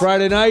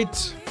 Friday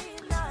night.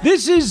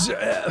 This is,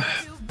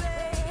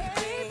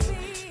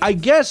 I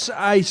guess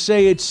I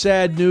say it's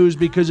sad news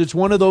because it's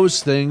one of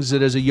those things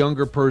that as a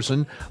younger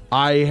person,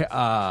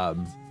 I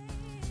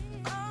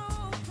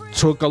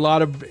took a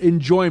lot of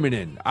enjoyment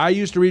in. I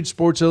used to read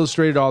Sports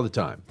Illustrated all the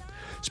time,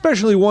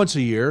 especially once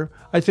a year.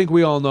 I think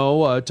we all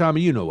know.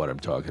 Tommy, you know what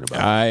I'm talking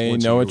about. I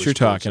Once a know year what with you're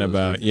Sports talking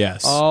about, Illustrated.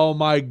 yes. Oh,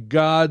 my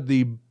God.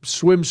 The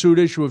swimsuit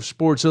issue of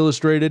Sports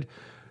Illustrated,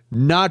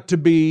 not to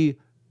be...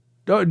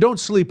 Don't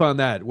sleep on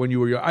that when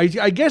you were young.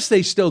 I guess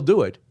they still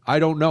do it. I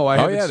don't know. I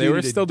haven't yeah, seen they were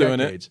it in still doing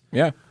decades. it.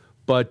 Yeah.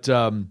 But...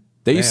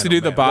 They used to do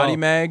the body Well,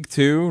 mag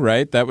too,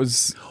 right? That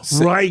was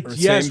right.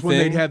 Yes, same when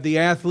thing. they'd have the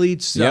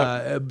athletes.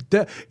 Yep.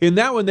 In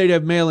that one, they'd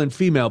have male and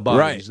female bodies.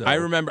 Right. Though, I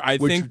remember. I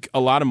which- think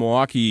a lot of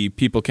Milwaukee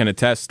people can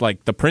attest.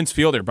 Like the Prince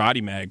Fielder body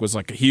mag was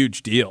like a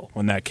huge deal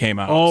when that came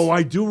out. Oh,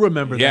 I do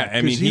remember yeah. that.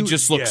 I mean, 'cause he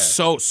just looked yeah.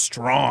 so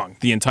strong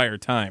the entire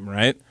time,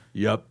 right?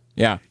 Yep.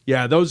 Yeah.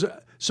 Yeah. Those.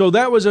 So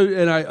that was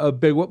a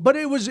big one, but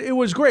it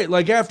was great.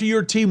 Like after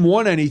your team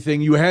won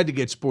anything, you had to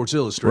get Sports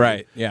Illustrated,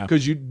 Right, yeah.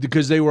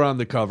 because they were on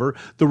the cover.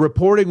 The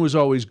reporting was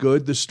always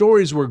good. The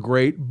stories were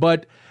great,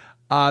 but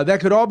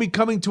that could all be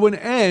coming to an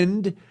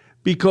end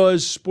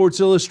because Sports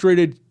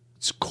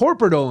Illustrated's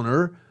corporate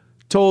owner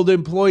told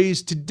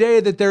employees today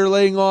that they're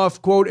laying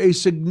off, quote, a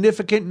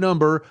significant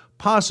number,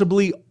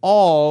 possibly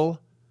all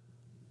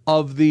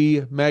of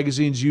the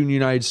magazine's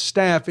unionized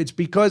staff. It's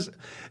because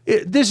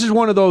this is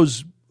one of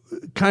those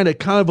kind of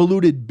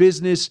convoluted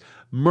business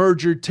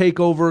merger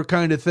takeover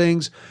kind of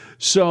things.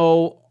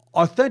 So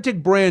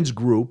Authentic Brands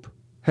Group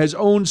has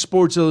owned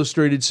Sports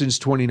Illustrated since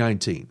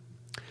 2019.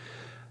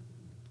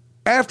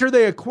 After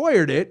they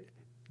acquired it,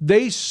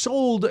 they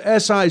sold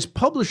SI's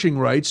publishing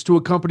rights to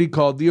a company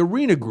called the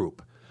Arena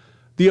Group.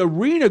 The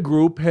Arena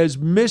Group has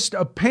missed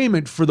a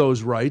payment for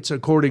those rights,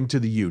 according to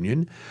the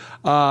union.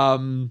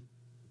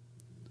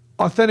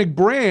 Authentic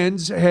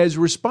Brands has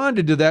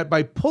responded to that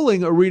by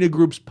pulling Arena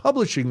Group's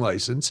publishing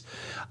license,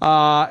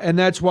 and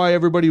that's why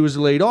everybody was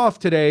laid off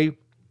today,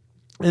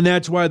 and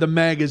that's why the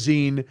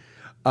magazine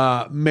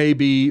may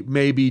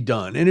be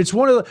done. And it's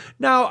one of the...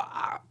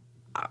 Now,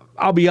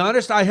 I'll be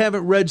honest, I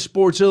haven't read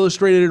Sports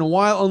Illustrated in a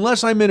while,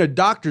 unless I'm in a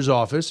doctor's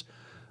office.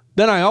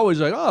 Then I always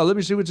like, oh, let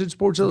me see what's in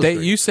Sports Illustrated.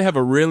 They used to have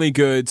a really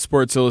good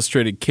Sports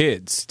Illustrated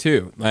Kids,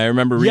 too. I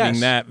remember reading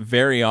that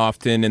very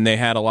often, and they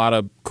had a lot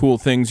of cool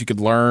things you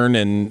could learn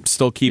and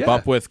still keep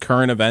up with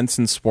current events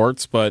in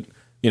sports, but,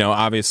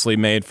 obviously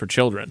made for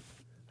children.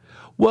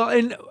 Well,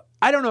 and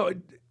I don't know,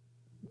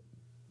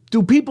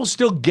 do people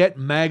still get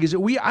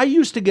magazines? I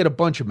used to get a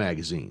bunch of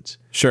magazines.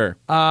 Sure.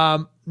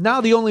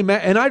 Now the only,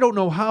 and I don't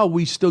know how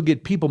we still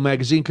get People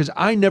magazine because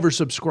I never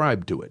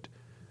subscribed to it.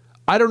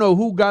 I don't know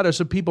who got us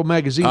a People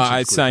magazine.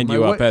 I signed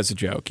you up as a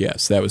joke.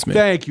 Yes, that was me.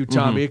 Thank you,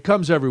 Tommy. Mm-hmm. It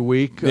comes every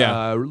week.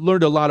 Yeah.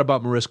 Learned a lot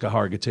about Mariska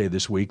Hargitay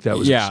this week. That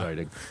was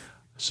exciting.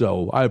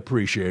 So I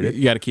appreciate it.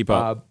 You got to keep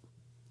up.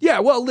 Yeah,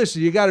 well,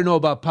 listen, you got to know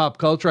about pop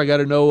culture. I got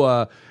to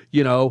know,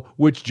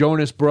 which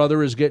Jonas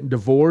brother is getting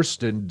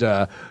divorced, and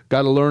got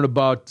to learn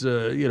about,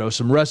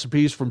 some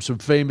recipes from some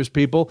famous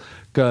people,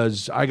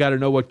 because I got to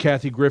know what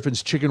Kathy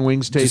Griffin's chicken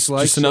wings taste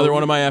like. Just another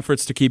one of my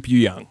efforts to keep you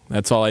young.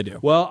 That's all I do.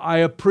 Well, I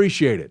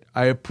appreciate it.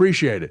 I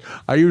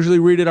usually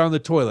read it on the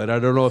toilet. I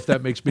don't know if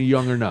that makes me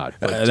young or not.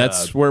 But,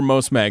 that's where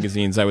most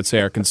magazines, I would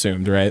say, are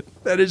consumed, right?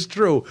 That is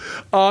true.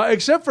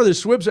 Except for the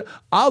Swims.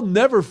 I'll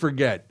never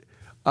forget.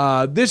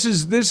 This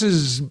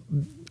is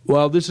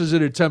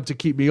an attempt to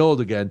keep me old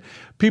again.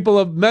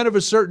 Men of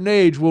a certain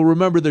age will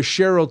remember the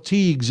Cheryl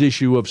Tiegs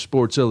issue of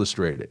Sports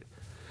Illustrated.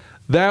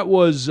 That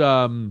was,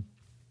 I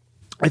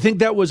think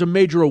that was a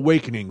major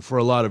awakening for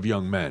a lot of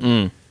young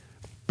men.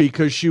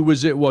 Because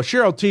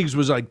Cheryl Tiegs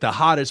was like the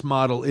hottest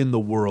model in the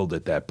world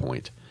at that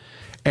point.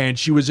 And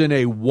she was in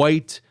a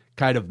white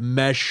kind of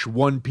mesh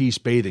one-piece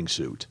bathing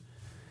suit,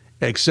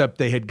 except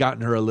they had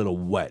gotten her a little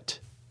wet.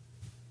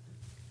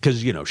 Because,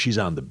 she's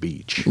on the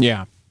beach.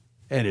 Yeah.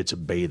 And it's a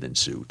bathing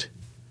suit.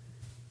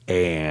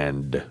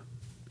 And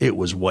it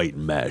was white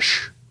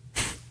mesh.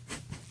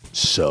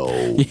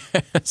 So.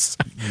 Yes.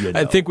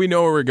 I think we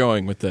know where we're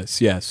going with this.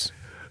 Yes.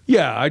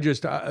 Yeah, I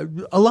just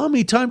allow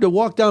me time to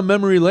walk down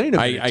memory lane.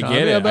 I get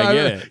it. I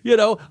get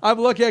it. I'm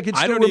lucky I can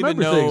still remember even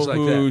know things like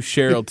who that.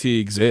 Cheryl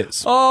Tiegs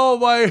is. Oh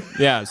my!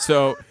 Yeah.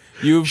 So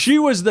she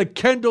was the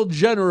Kendall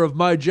Jenner of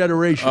my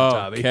generation,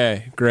 Tommy.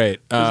 Okay,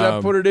 great.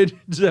 Does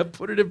that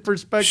put it in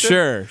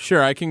perspective?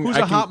 Sure. I can. Who's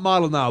a hot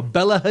model now?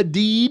 Bella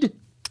Hadid.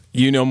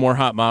 You know more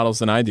hot models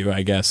than I do,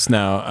 I guess.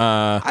 Now,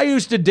 I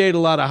used to date a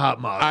lot of hot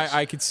models.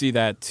 I could see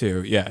that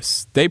too.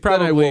 Yes, they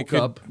probably I woke could,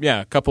 up.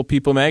 Yeah, a couple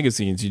People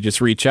magazines. You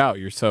just reach out.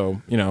 You're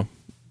so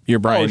you're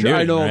Brian Newton,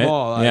 I know right? them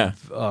all. Yeah.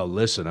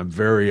 Listen, I'm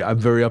very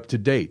up to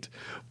date.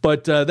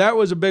 But that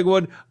was a big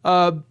one.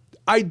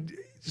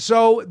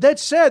 So that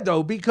said,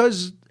 though,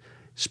 because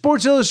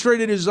Sports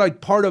Illustrated is like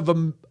part of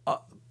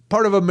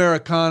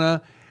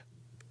Americana,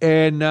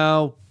 and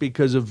now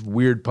because of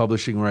weird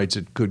publishing rights,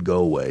 it could go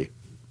away.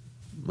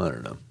 I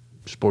don't know.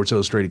 Sports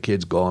Illustrated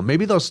Kids gone.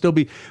 Maybe they'll still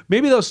be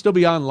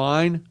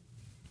online.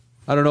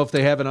 I don't know if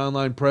they have an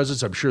online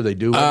presence. I'm sure they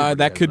do.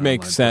 That could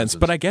make sense.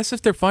 But I guess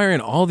if they're firing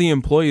all the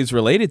employees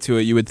related to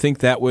it, you would think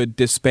that would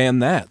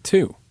disband that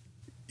too.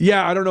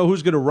 Yeah, I don't know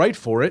who's going to write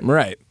for it.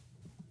 Right.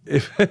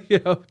 If,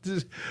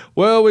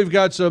 well, we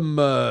got some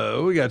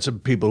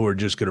people who are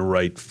just going to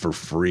write for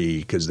free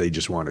because they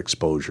just want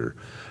exposure.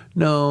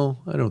 No,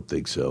 I don't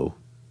think so.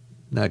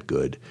 Not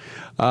good.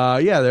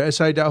 They're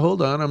SI.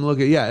 Hold on, I'm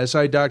looking. Yeah,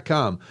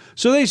 SI.com.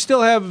 So they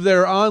still have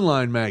their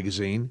online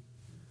magazine,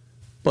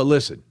 but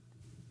listen,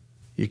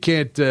 you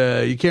can't read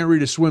a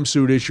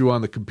swimsuit issue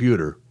on the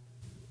computer.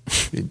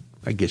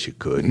 I guess you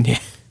could,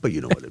 but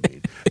you know what I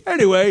mean.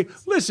 Anyway,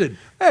 listen,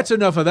 that's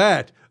enough of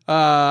that.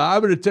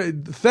 I'm going to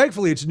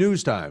thankfully it's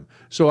news time,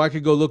 so I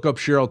could go look up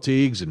Cheryl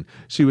Teagues and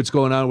see what's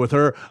going on with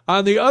her.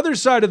 On the other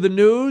side of the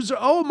news,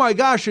 oh my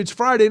gosh, it's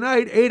Friday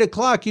night, 8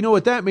 o'clock. You know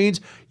what that means?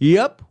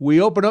 Yep,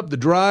 we open up the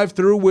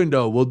drive-through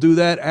window. We'll do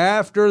that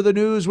after the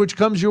news, which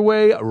comes your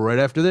way right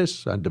after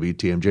this on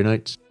WTMJ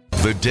Nights.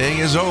 The day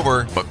is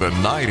over, but the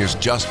night has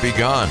just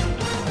begun.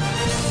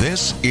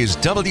 This is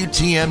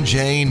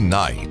WTMJ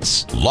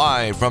Nights,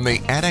 live from the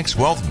Annex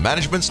Wealth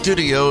Management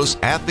Studios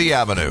at the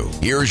Avenue.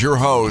 Here's your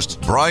host,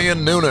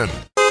 Brian Noonan.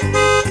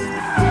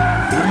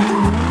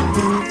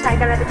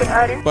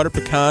 Butter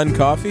pecan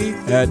coffee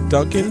at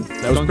Dunkin'. That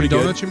was Dunkin' pretty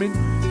good. Donuts, you mean?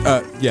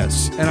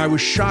 Yes. And I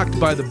was shocked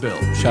by the bill.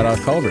 Shout out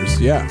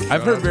Culver's. Yeah.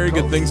 I've heard very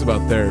good things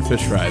about their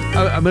fish fries.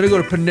 I'm going to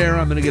go to Panera.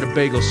 I'm going to get a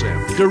bagel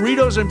sandwich.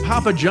 Doritos and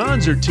Papa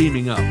John's are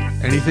teaming up.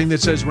 Anything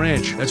that says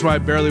ranch. That's why I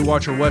barely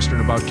watch a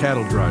Western about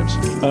cattle drives.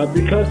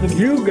 Because of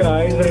you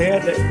guys, I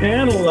had to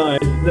analyze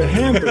the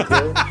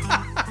hamburger.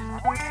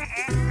 We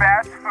eat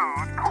fast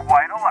food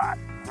quite a lot.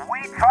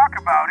 We talk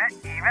about it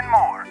even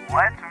more.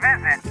 Let's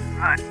visit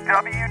the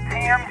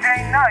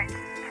WTMJ Nights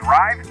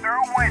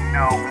drive-through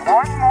window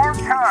one more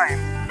time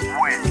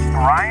with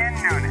Brian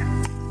Noonan.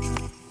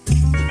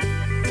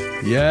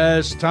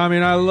 Yes, Tommy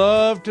and I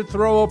love to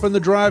throw open the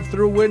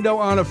drive-through window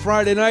on a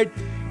Friday night.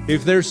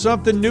 If there's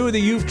something new that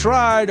you've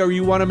tried or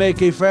you want to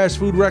make a fast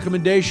food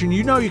recommendation,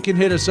 you know you can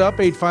hit us up,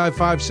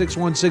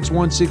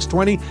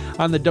 855-616-1620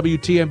 on the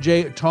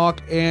WTMJ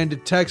talk and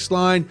text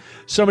line.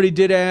 Somebody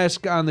did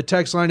ask on the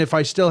text line if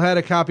I still had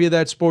a copy of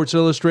that Sports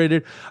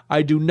Illustrated.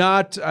 I do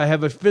not. I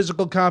have a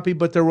physical copy,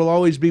 but there will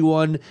always be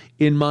one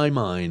in my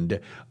mind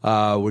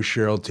with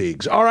Cheryl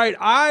Teagues. All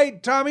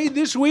right, Tommy,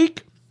 this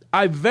week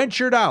I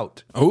ventured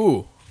out.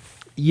 Ooh.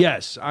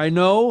 Yes, I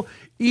know,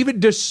 even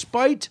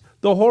despite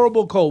the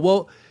horrible cold.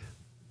 Well,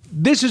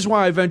 this is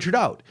why I ventured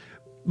out.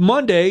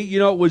 Monday,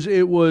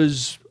 it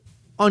was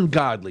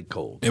ungodly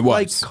cold. It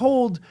was.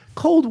 Like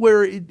cold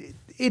where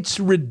it's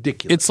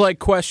ridiculous. It's like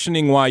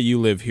questioning why you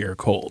live here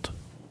cold.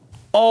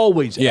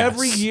 Always. Yes.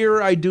 Every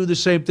year I do the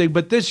same thing.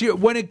 But this year,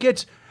 when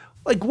it's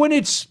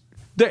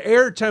the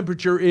air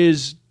temperature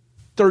is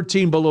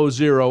 13 below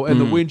zero and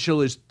the wind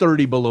chill is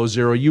 30 below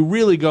zero, you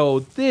really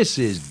go, this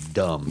is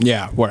dumb.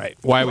 Yeah, right.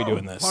 Why are we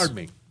doing this? Pardon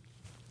me.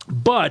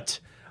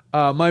 But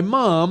my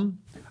mom,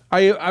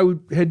 I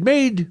had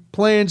made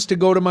plans to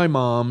go to my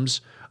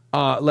mom's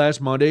last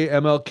Monday,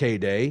 MLK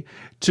Day,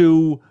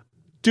 to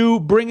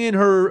bring in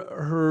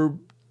her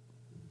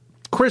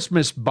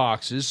Christmas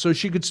boxes so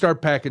she could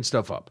start packing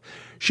stuff up.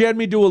 She had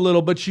me do a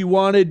little, but she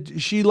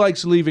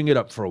likes leaving it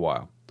up for a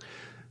while.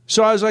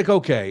 So I was like,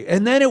 okay.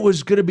 And then it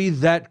was going to be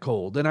that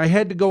cold, and I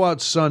had to go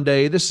out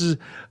Sunday.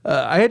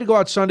 I had to go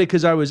out Sunday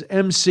because I was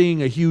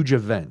emceeing a huge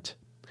event.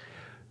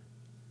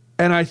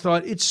 And I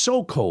thought, it's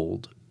so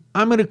cold.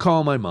 I'm going to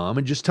call my mom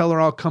and just tell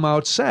her I'll come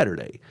out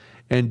Saturday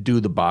and do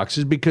the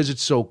boxes because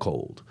it's so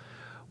cold.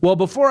 Well,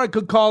 before I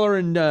could call her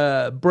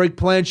and break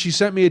plans, she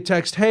sent me a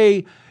text,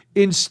 hey,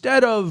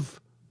 instead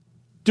of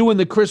doing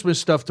the Christmas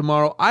stuff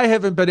tomorrow, I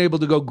haven't been able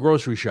to go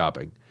grocery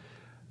shopping.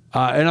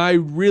 And I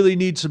really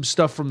need some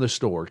stuff from the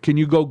store. Can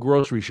you go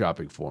grocery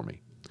shopping for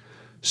me?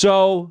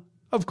 So,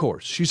 of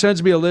course, she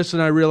sends me a list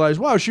and I realize,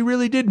 wow, she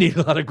really did need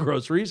a lot of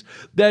groceries.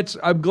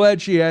 I'm glad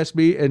she asked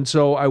me, and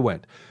so I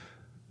went.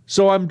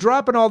 So I'm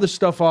dropping all this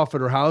stuff off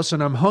at her house,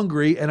 and I'm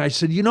hungry, and I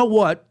said, you know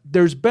what?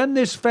 There's been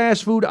this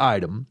fast food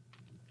item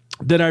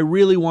that I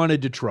really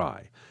wanted to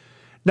try.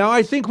 Now,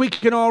 I think we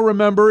can all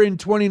remember in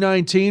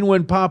 2019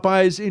 when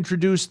Popeyes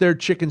introduced their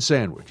chicken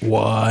sandwich.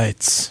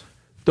 What?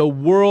 The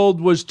world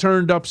was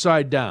turned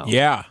upside down.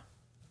 Yeah.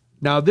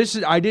 Now,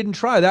 I didn't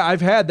try that. I've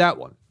had that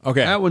one.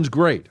 Okay. That one's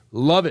great.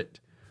 Love it.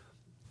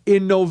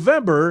 In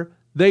November,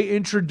 they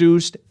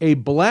introduced a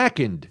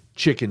blackened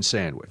chicken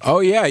sandwich. Oh,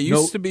 yeah. It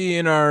used to be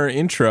in our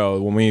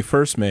intro when we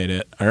first made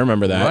it. I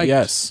remember that. Right.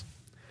 Yes.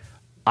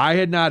 I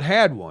had not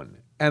had one,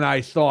 and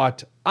I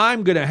thought,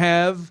 I'm going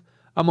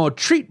to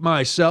treat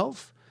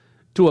myself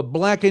to a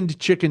blackened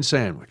chicken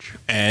sandwich.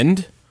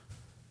 And?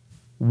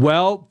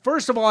 Well,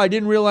 first of all, I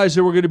didn't realize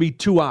there were going to be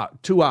two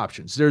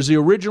options. There's the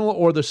original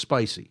or the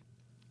spicy.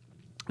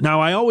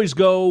 Now, I always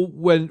go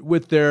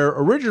with their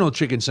original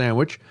chicken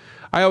sandwich,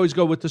 I always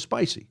go with the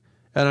spicy,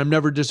 and I'm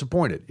never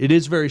disappointed. It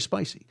is very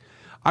spicy.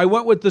 I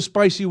went with the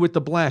spicy with the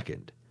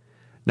blackened.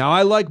 Now,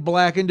 I like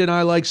blackened and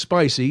I like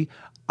spicy.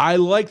 I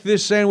like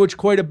this sandwich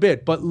quite a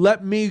bit, but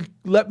let me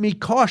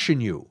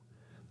caution you.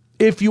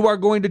 If you are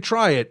going to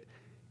try it,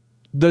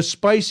 the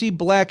spicy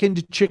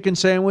blackened chicken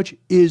sandwich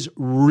is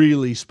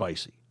really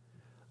spicy.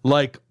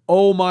 Like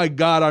oh my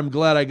God, I'm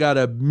glad I got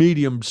a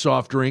medium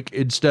soft drink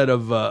instead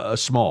of a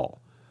small,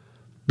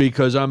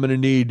 because I'm gonna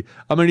need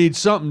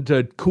something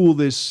to cool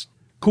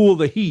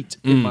the heat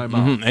in my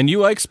mouth. And you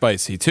like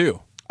spicy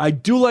too. I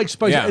do like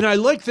spicy, Yeah. and I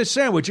like the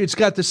sandwich. It's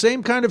got the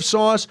same kind of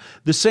sauce,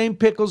 the same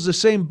pickles, the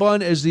same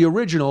bun as the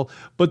original,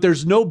 but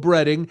there's no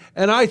breading.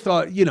 And I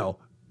thought,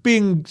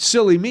 being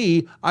silly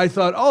me, I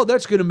thought, oh,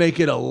 that's going to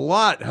make it a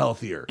lot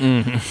healthier.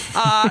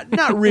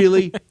 Not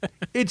really.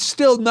 It's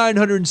still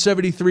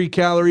 973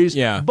 calories.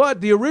 Yeah.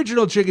 But the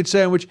original chicken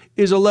sandwich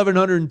is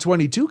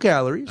 1,122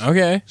 calories.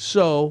 Okay.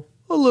 So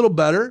a little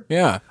better.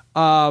 Yeah.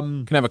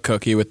 Can have a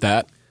cookie with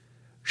that.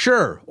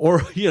 Sure.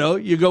 Or,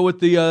 you go with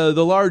the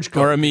large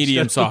Coke. Or a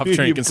medium instead of soft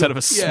medium drink instead of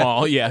a Coke. Yeah.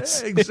 small,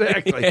 yes.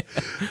 Exactly.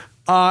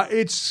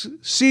 It's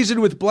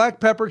seasoned with black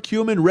pepper,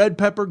 cumin, red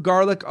pepper,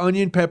 garlic,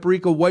 onion,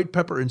 paprika, white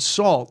pepper, and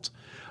salt.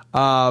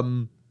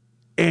 And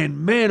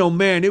man, oh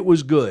man, it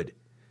was good.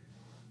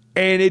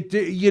 And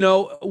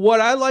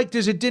what I liked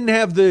is it didn't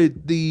have the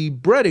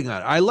breading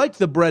on it. I liked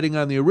the breading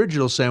on the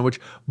original sandwich,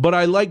 but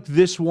I liked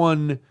this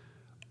one.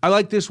 I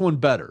like this one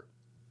better.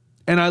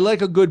 And I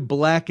like a good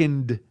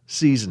blackened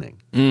seasoning.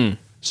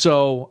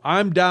 So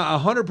I'm down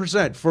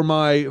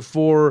 100%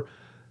 for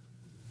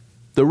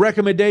the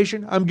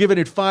recommendation. I'm giving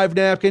it 5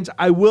 napkins.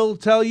 I will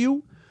tell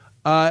you,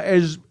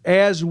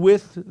 as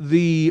with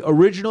the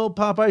original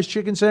Popeye's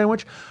chicken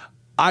sandwich,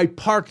 I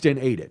parked and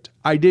ate it.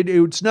 I did.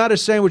 It's not a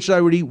sandwich that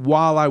I would eat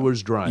while I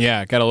was driving.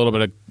 Yeah, got a little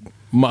bit of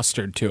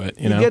mustard to it.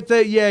 You know,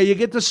 you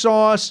get the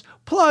sauce.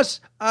 Plus,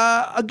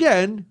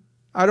 again,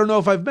 I don't know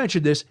if I've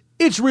mentioned this.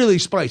 It's really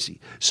spicy,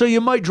 so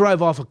you might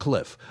drive off a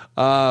cliff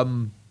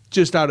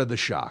just out of the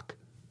shock.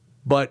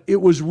 But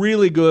it was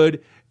really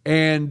good,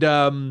 and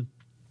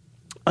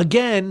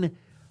again,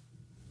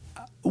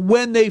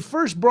 when they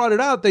first brought it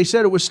out, they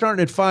said it was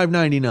starting at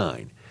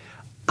 $5.99.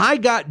 I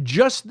got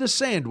just the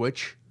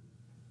sandwich,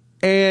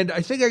 and I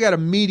think I got a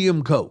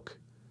medium Coke.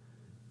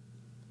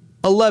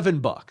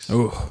 $11.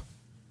 Ooh.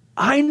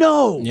 I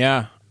know.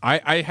 Yeah.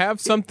 I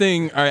have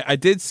something. I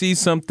did see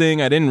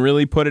something. I didn't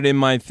really put it in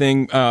my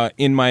thing,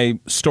 in my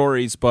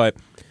stories, but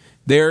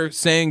they're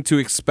saying to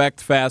expect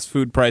fast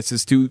food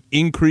prices to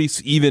increase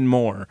even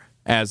more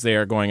as they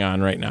are going on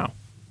right now.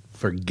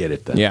 Forget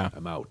it then. Yeah.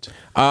 I'm out.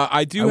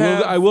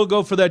 I will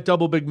go for that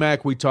double Big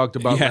Mac we talked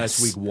about Yes.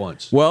 last week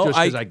once. Well, just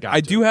 'cause I got I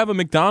to. do have a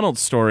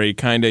McDonald's story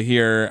kind of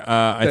here.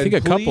 I Then think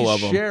a couple please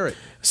of them. share it.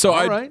 So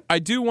All right. I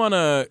do want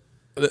to.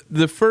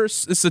 The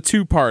first, it's a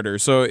two-parter.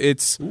 So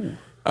it's.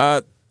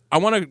 I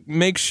want to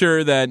make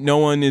sure that no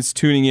one is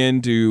tuning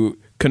in to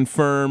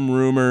confirm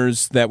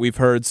rumors that we've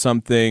heard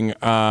something.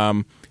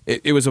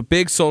 It was a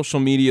big social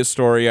media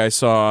story I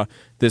saw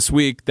this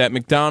week that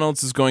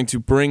McDonald's is going to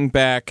bring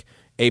back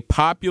a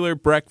popular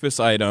breakfast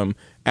item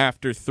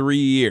after 3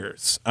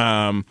 years.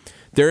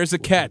 There is a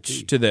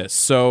catch to this.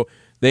 So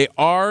they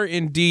are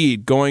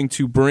indeed going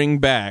to bring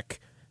back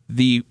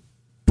the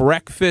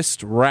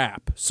breakfast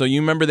wrap. So you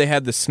remember they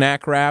had the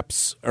snack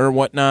wraps or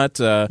whatnot?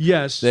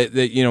 Yes. That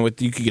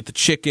you could get the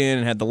chicken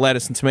and had the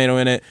lettuce and tomato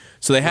in it.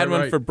 So they had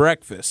one for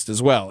breakfast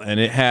as well, and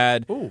it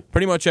had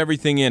pretty much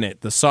everything in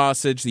it: the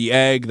sausage, the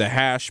egg, the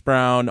hash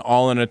brown,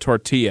 all in a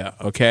tortilla.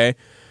 Okay.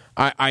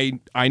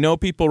 I know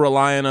people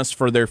rely on us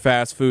for their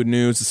fast food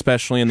news,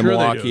 especially in the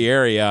Milwaukee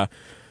area.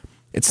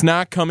 It's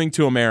not coming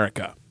to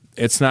America.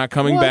 It's not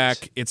coming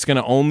back. It's going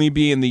to only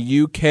be in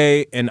the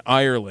UK and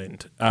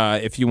Ireland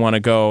if you want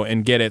to go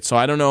and get it. So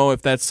I don't know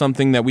if that's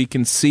something that we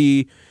can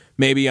see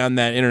maybe on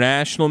that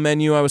international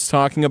menu I was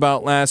talking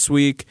about last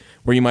week,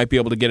 where you might be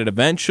able to get it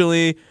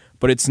eventually,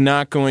 but it's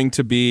not going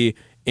to be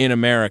in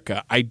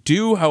America. I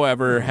do,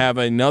 however, have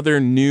another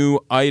new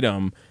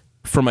item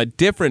from a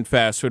different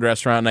fast food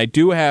restaurant, and I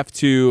do have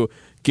to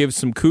give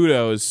some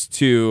kudos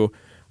to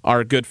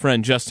our good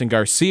friend Justin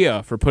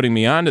Garcia for putting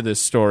me onto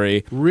this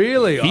story.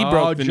 Really? He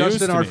broke the news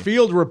Justin, to our me.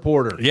 field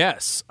reporter.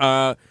 Yes.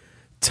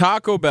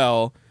 Taco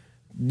Bell,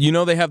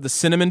 they have the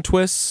cinnamon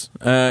twists.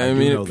 I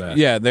do know that.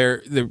 Yeah,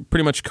 they're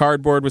pretty much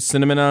cardboard with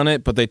cinnamon on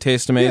it, but they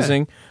taste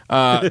amazing.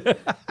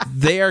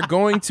 They are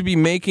going to be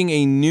making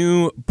a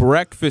new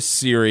breakfast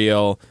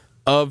cereal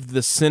of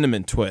the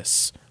cinnamon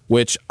twists,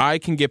 which I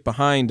can get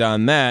behind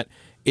on that.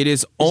 It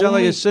is only... Is that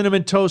like a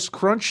Cinnamon Toast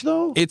Crunch,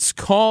 though? It's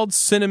called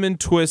Cinnamon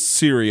Twist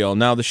Cereal.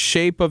 Now, the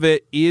shape of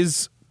it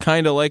is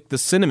kind of like the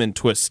Cinnamon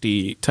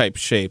Twisty type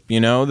shape,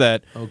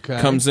 that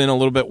comes in a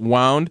little bit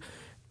wound.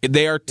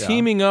 They are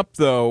teaming up,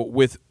 though,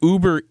 with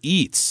Uber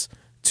Eats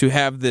to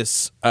have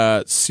this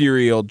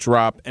cereal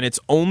drop, and it's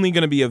only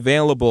going to be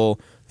available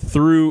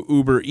through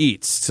Uber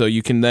Eats. So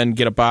you can then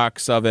get a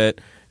box of it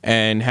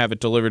and have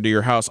it delivered to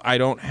your house. I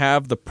don't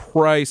have the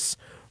price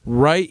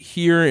right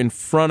here in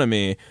front of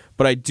me,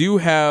 but I do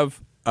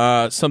have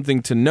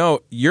something to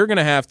note. You're going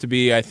to have to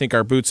be, I think,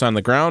 our boots on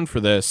the ground for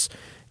this.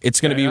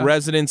 It's going to be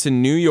residents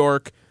in New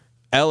York,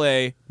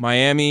 L.A.,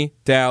 Miami,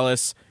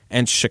 Dallas,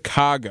 and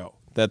Chicago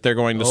that they're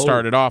going to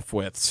start it off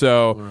with.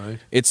 So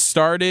it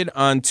started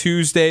on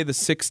Tuesday the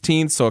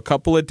 16th, so a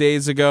couple of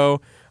days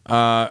ago.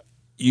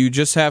 you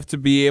just have to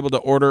be able to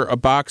order a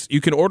box.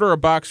 You can order a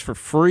box for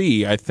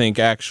free, I think,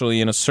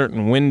 actually, in a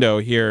certain window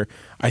here.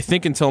 I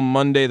think until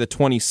Monday the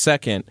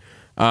 22nd.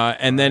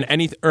 And then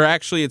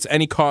it's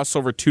any cost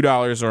over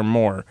 $2 or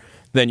more,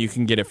 then you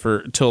can get it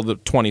for till the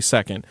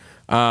 22nd.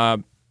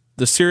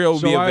 The cereal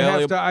will be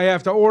available. I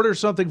have to order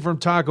something from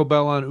Taco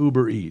Bell on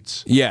Uber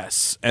Eats.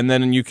 Yes, and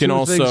then you can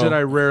also things that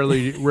I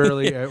rarely,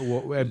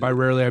 and by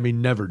rarely I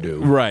mean never do.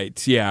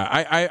 Right?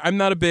 Yeah, I'm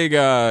not a big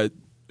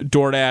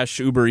DoorDash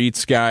Uber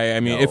Eats guy. I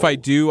mean, if I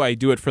do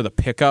it for the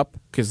pickup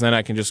because then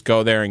I can just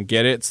go there and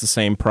get it. It's the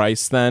same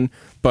price then.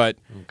 But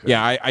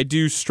yeah, I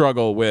do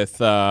struggle with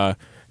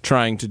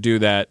trying to do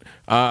that.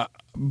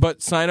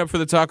 But sign up for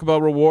the Taco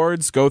Bell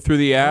rewards, go through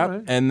the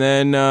app, and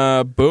then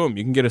boom,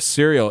 you can get a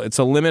cereal. It's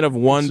a limit of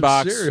one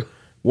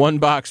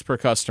box per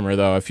customer,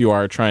 though, if you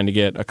are trying to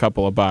get a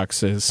couple of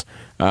boxes.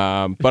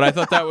 But I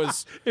thought that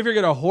was if you're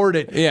going to hoard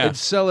it and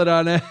sell it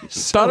on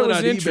thought it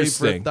was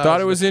interesting.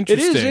 Thought it was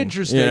interesting. It is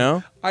interesting. You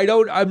know?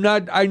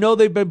 I know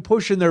they've been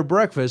pushing their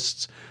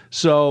breakfasts,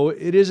 so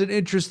it is an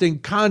interesting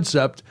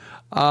concept.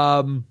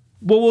 Well,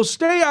 we'll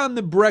stay on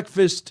the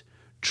breakfast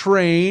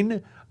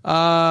train.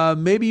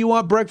 Maybe you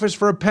want breakfast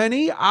for a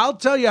penny? I'll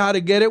tell you how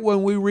to get it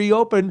when we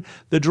reopen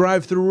the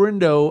drive-through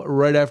window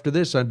right after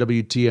this on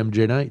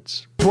WTMJ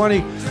Nights.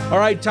 20. All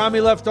right, Tommy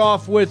left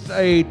off with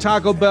a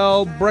Taco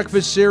Bell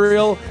breakfast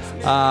cereal.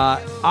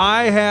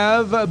 I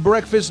have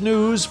breakfast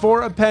news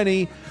for a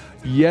penny.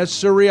 Yes,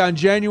 sirree. On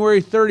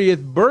January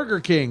 30th, Burger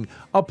King,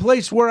 a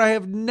place where I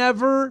have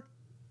never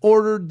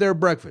ordered their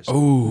breakfast.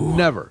 Oh,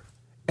 never.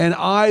 And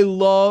I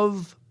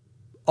love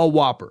a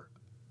Whopper.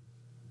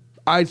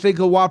 I think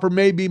a Whopper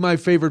may be my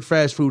favorite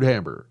fast food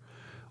hamburger,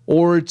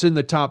 or it's in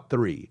the top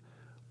 3.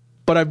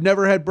 But I've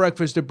never had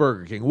breakfast at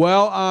Burger King.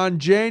 Well, on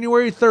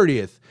January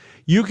 30th,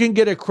 you can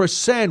get a croissant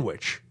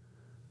sandwich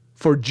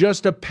for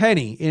just a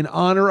penny in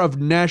honor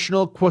of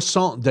National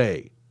Croissant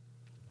Day.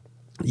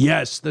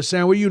 Yes, the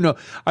sandwich, you know.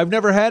 I've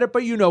never had it,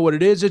 but you know what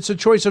it is. It's a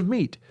choice of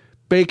meat.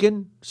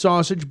 Bacon,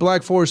 sausage,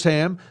 Black Forest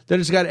ham. Then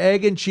it's got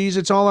egg and cheese.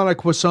 It's all on a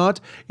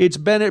croissant. It's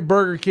been at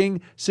Burger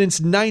King since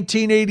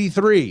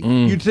 1983.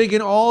 You'd think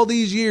in all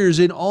these years,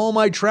 in all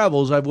my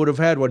travels, I would have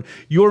had one.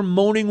 You're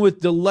moaning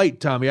with delight,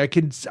 Tommy. I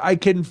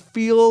can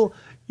feel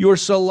your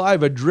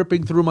saliva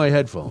dripping through my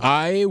headphones.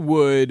 I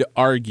would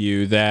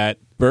argue that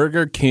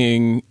Burger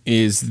King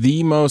is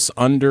the most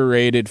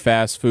underrated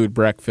fast food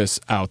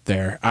breakfast out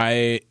there.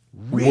 I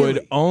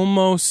would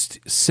almost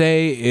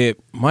say it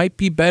might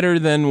be better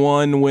than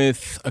one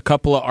with a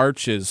couple of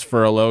arches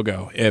for a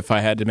logo, if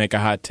I had to make a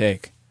hot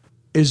take.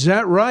 Is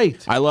that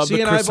right? I love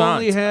the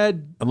croissant.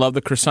 I love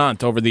the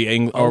croissant over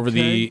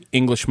the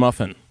English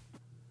muffin.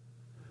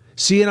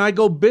 See, and I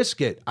go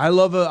biscuit. I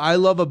love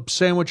a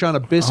sandwich on a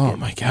biscuit. Oh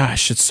my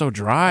gosh, it's so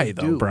dry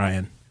though,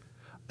 Brian.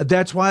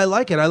 That's why I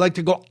like it. I like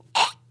to go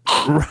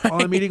while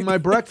I'm eating my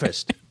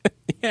breakfast.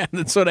 Yeah,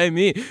 that's what I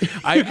mean.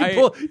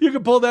 You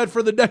can pull that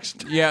for the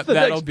next. Yeah,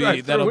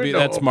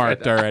 that's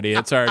marked already.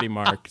 It's already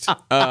marked.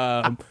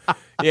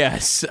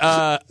 Yes,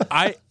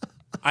 I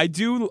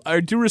do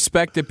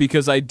respect it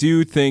because I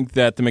do think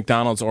that the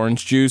McDonald's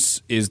orange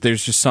juice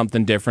there's just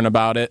something different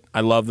about it.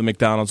 I love the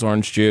McDonald's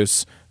orange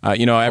juice.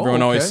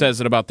 Everyone always says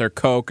it about their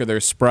Coke or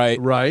their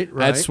Sprite. Right.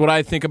 That's what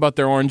I think about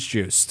their orange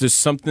juice. There's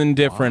something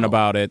different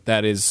about it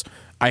that is.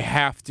 I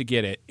have to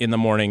get it in the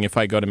morning if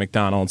I go to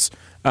McDonald's.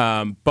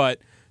 But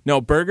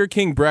no, Burger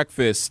King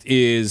breakfast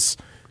is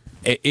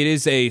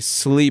a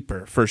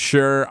sleeper for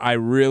sure. I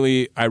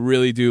really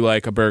do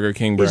like a Burger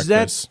King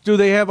breakfast. Do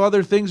they have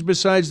other things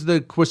besides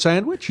the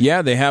sandwich?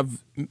 Yeah, they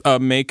have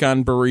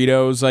make-on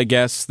burritos, I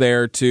guess,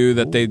 there too,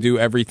 that they do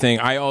everything.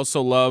 I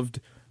also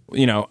loved,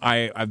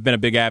 I've been a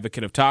big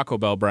advocate of Taco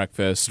Bell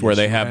breakfast where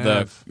they have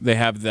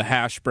the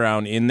hash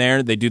brown in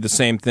there. They do the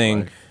same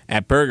thing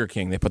at Burger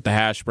King. They put the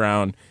hash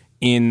brown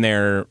in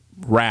their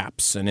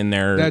wraps and in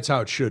their that's how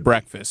it should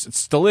breakfast.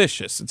 It's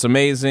delicious. It's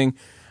amazing.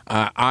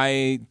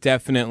 I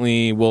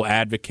definitely will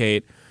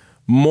advocate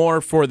more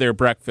for their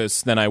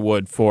breakfast than I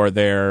would for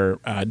their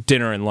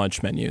dinner and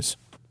lunch menus.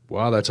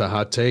 Wow, that's a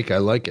hot take. I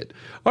like it.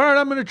 All right,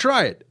 I'm going to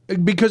try it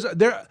because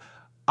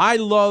I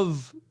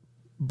love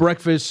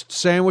breakfast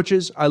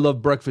sandwiches. I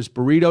love breakfast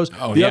burritos.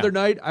 The other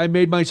night, I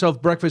made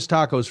myself breakfast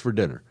tacos for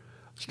dinner.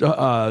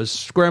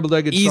 Scrambled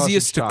egg and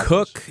easiest to tacos.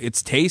 cook.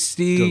 It's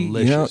tasty.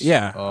 Delicious.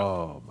 Yeah.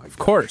 Oh my god. Of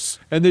course.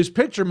 And this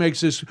picture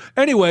makes this.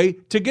 Anyway,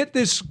 to get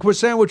this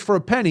sandwich for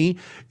a penny,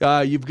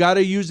 you've got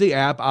to use the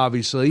app,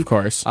 obviously. Of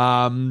course.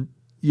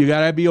 You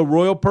got to be a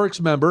Royal Perks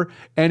member,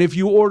 and if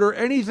you order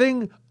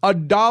anything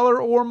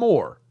 $1 or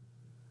more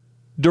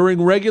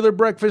during regular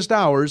breakfast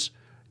hours,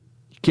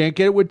 you can't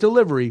get it with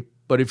delivery.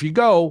 But if you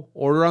go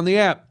order on the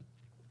app,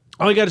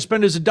 all you got to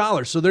spend is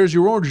 $1. So there's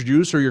your orange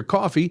juice or your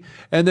coffee,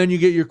 and then you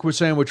get your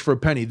sandwich for a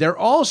penny. They're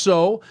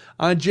also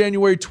on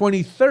January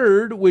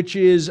 23rd, which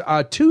is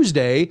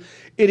Tuesday.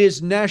 It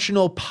is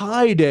National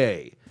Pie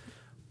Day.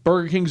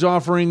 Burger King's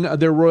offering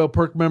their Royal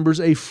Perk members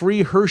a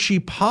free Hershey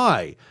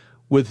pie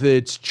with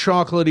its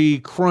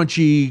chocolatey,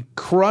 crunchy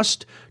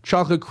crust,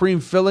 chocolate cream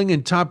filling,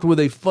 and topped with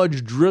a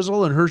fudge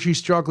drizzle and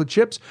Hershey's chocolate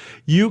chips.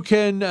 You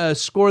can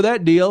score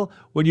that deal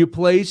when you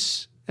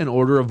place an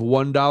order of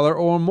 $1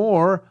 or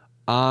more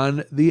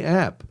on the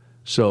app.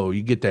 So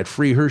you get that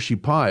free Hershey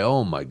pie.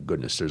 Oh, my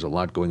goodness, there's a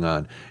lot going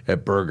on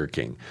at Burger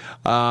King.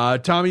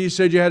 Tommy, you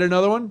said you had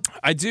another one?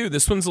 I do.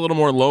 This one's a little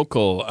more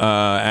local,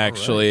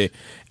 actually. Right.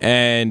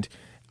 And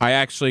I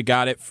actually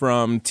got it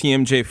from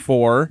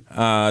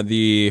TMJ4,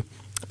 the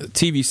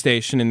TV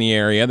station in the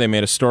area. They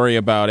made a story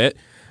about it.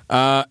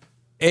 Boy,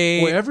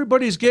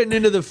 everybody's getting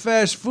into the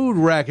fast food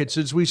racket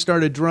since we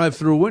started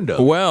drive-through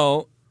window.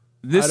 Well,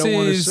 this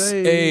is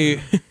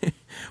a...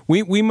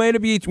 We might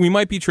be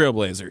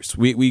trailblazers.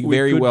 We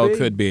very well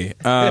could be.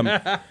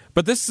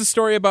 But this is a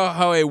story about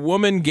how a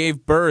woman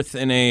gave birth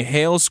in a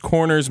Hales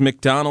Corners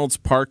McDonald's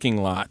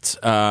parking lot.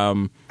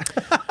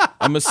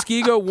 A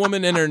Muskego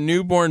woman and her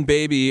newborn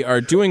baby are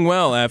doing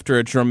well after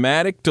a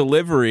dramatic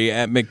delivery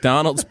at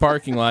McDonald's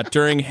parking lot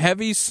during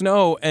heavy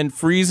snow and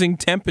freezing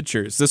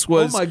temperatures. This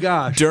was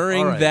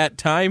during that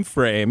time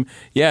frame.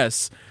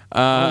 Yes.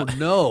 Oh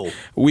no!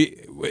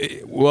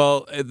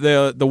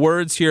 The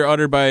words here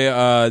uttered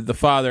by the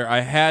father. I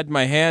had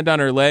my hand on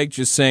her leg,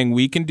 just saying,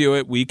 "We can do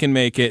it. We can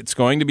make it. It's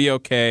going to be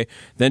okay."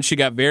 Then she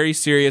got very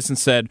serious and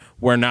said,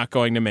 "We're not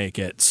going to make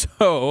it."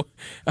 So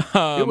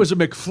it was a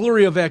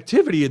McFlurry of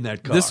activity in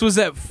that car. This was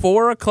at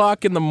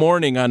 4:00 in the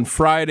morning on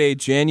Friday,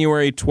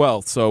 January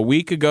 12th. So a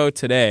week ago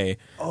today.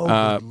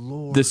 Good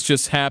Lord. This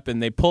just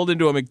happened. They pulled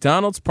into a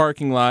McDonald's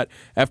parking lot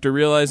after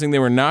realizing they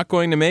were not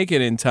going to make it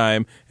in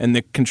time, and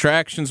the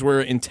contractions were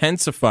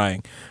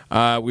intensifying.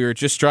 We were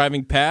just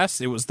driving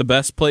past. It was the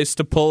best place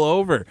to pull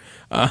over.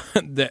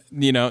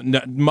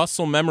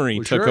 Muscle memory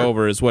took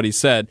over, is what he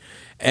said.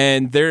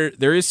 And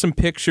there is some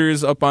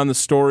pictures up on the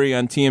story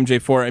on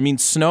TMJ4. I mean,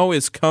 snow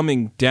is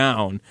coming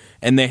down,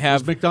 and they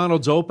have... Is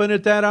McDonald's open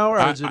at that hour?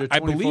 Or is it a 24-hour I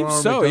believe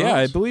so. McDonald's? Yeah,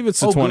 I believe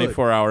it's a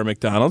 24-hour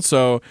McDonald's.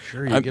 So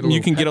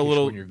you can get a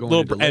little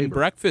and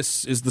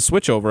breakfast is the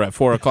switchover at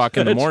 4:00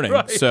 in the morning.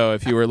 Right. So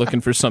if you were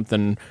looking for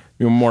something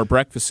more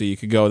breakfasty, you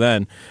could go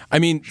then. I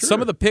mean,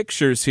 some of the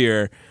pictures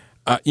here.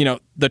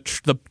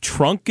 The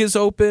trunk is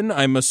open.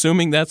 I'm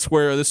assuming that's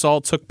where this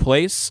all took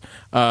place.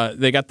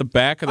 They got the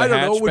back of the hatchback.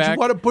 I don't know. Would you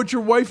want to put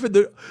your wife in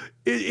the...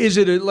 Is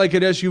it like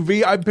an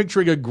SUV? I'm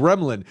picturing a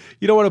Gremlin.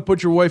 You don't want to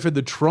put your wife in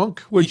the trunk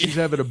when she's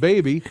having a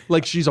baby,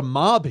 like she's a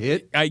mob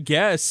hit. I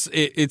guess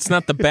it's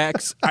not the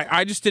backs.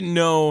 I just didn't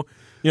know...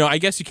 I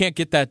guess you can't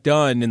get that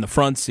done in the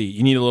front seat.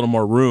 You need a little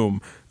more room.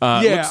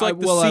 Looks like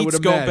the seats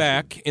go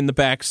back in the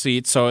back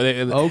seat, so they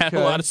had a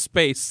lot of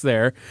space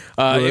there.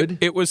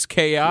 It was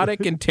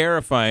chaotic and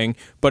terrifying,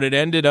 but it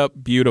ended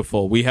up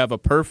beautiful. We have a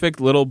perfect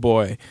little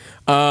boy.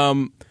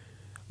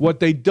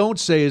 What they don't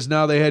say is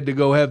now they had to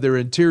go have their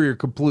interior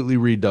completely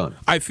redone.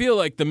 I feel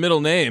like the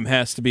middle name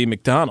has to be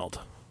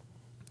McDonald.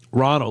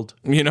 Ronald.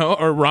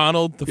 Or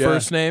Ronald, the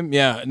first name.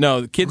 Yeah,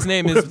 no, the kid's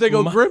name is... What if they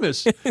go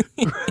Grimace?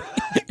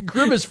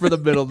 Grimace for the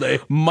middle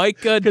name.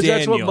 Micah Daniel. Because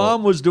that's what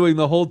Mom was doing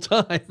the whole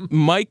time.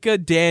 Micah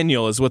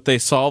Daniel is what they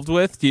solved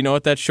with. Do you know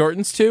what that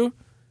shortens to?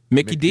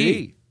 Mickey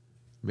D.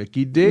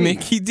 Mickey D.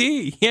 Mickey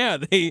D. Yeah,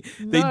 they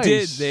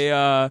did.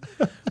 They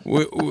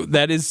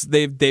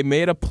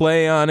made a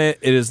play on it.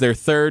 It is their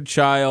third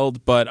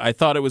child, but I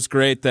thought it was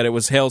great that it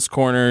was Hales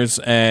Corners,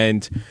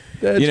 and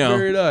that's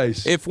very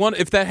nice. If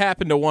that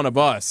happened to one of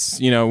us,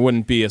 it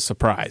wouldn't be a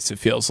surprise. It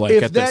feels like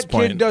at this point. If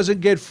that kid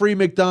doesn't get free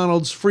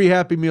McDonald's, free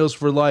Happy Meals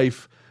for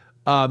life,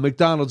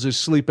 McDonald's is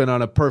sleeping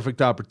on a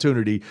perfect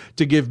opportunity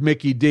to give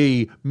Mickey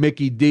D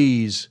Mickey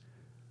D's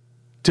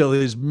till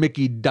his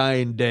Mickey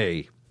dying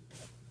day.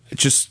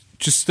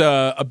 Just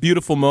a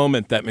beautiful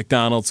moment that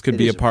McDonald's could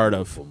be a part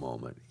of.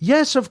 Moment.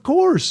 Yes, of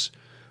course.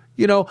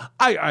 It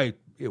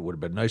would have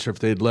been nicer if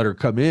they'd let her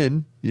come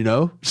in,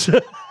 so she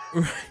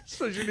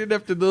didn't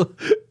have to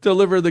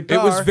deliver the car.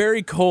 It was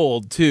very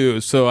cold too,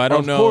 so I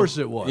don't know. Of course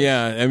it was.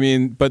 Yeah, I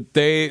mean, but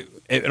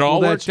it all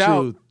worked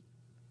out.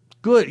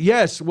 Good.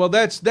 Yes. Well,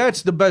 that's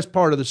the best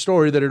part of the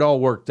story, that it all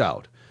worked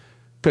out.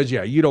 Because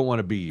you don't want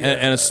to be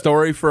and a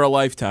story for a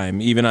lifetime,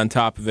 even on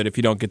top of it, if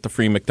you don't get the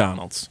free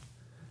McDonald's.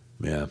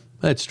 Yeah,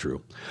 that's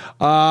true.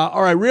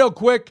 All right, real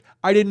quick.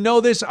 I didn't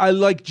know this. I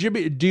like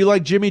Jimmy. Do you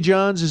like Jimmy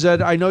John's?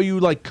 I know you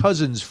like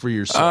Cousins for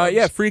your sons.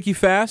 Yeah, Freaky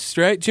Fast,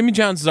 right? Jimmy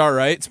John's is all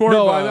right. It's more.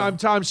 No,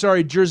 I'm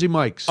sorry. Jersey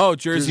Mike's. Oh,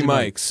 Jersey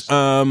Mike's.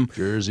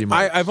 Jersey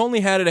Mike's. I've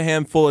only had it a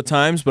handful of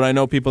times, but I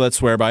know people that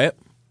swear by it.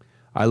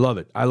 I love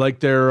it. I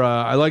like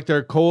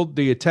their cold.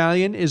 The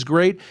Italian is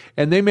great,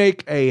 and they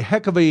make a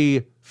heck of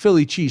a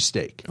Philly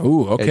cheesesteak.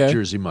 Ooh, okay. At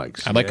Jersey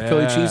Mike's. I like a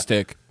Philly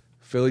cheesesteak.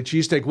 Philly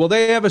cheesesteak. Well,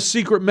 they have a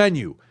secret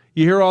menu.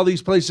 You hear all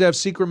these places have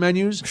secret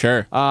menus?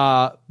 Sure.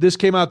 This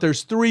came out.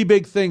 There's 3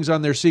 big things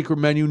on their secret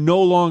menu,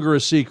 no longer a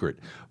secret.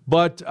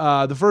 But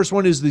the first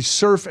one is the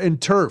Surf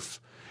and Turf.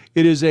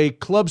 It is a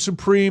Club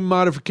Supreme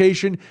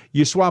modification.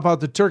 You swap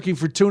out the turkey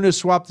for tuna,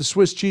 swap the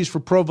Swiss cheese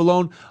for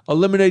provolone,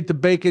 eliminate the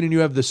bacon, and you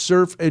have the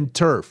Surf and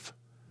Turf.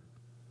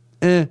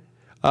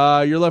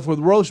 You're left with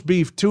roast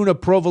beef, tuna,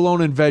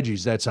 provolone, and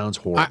veggies. That sounds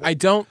horrible. I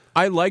don't.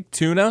 I like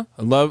tuna.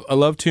 I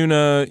love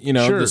tuna.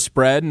 Sure. The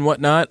spread and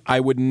whatnot. I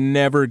would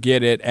never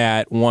get it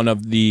at one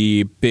of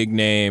the big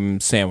name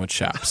sandwich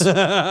shops.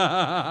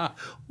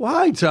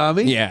 Why,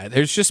 Tommy? Yeah,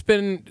 there's just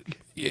been.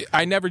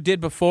 I never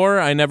did before.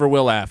 I never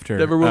will after.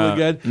 Never will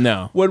again?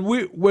 No.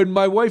 When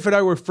my wife and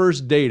I were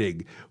first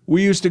dating,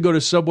 we used to go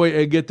to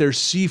Subway and get their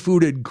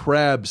seafood and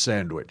crab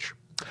sandwich.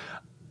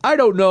 I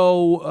don't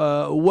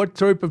know what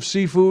type of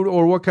seafood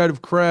or what kind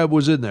of crab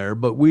was in there,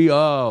 but we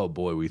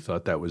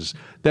thought that was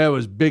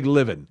big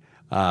living.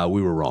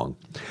 We were wrong.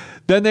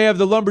 Then they have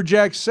the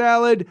lumberjack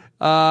salad.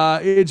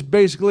 It's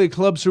basically a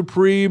Club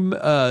Supreme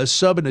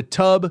sub in a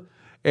tub,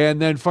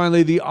 and then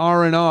finally the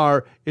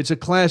R&R. It's a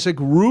classic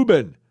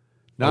Reuben.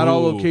 Not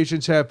all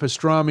locations have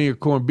pastrami or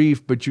corned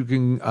beef, but you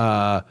can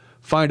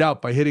find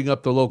out by hitting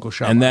up the local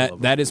shop. And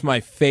that is my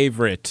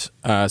favorite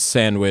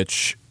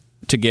sandwich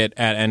to get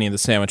at any of the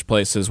sandwich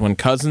places. When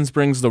Cousins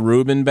brings the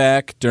Reuben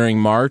back during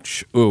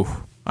March,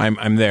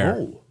 I'm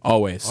there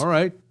always. All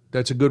right.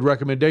 That's a good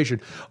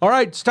recommendation. All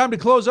right, it's time to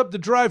close up the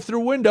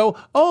drive-through window.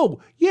 Oh,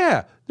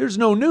 yeah, there's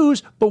no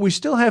news, but we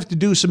still have to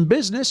do some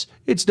business.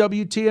 It's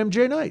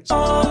WTMJ Nights.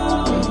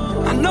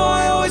 I know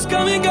I always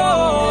come and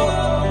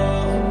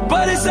go,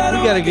 but it's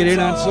out We got to get in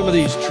on some of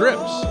these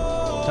trips,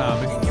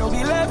 Tommy. You'll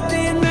be left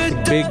in the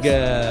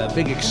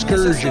Big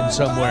excursion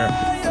somewhere.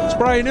 It's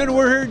Brian Noonan.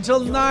 We're here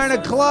until 9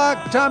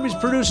 o'clock. Tommy's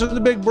producing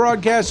the big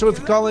broadcast, so if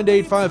you call into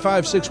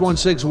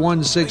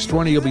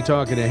 855-616-1620, you'll be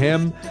talking to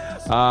him.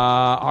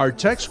 Our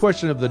text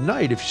question of the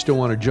night, if you still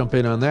want to jump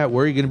in on that,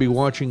 where are you going to be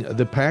watching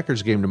the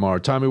Packers game tomorrow?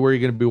 Tommy, where are you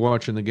going to be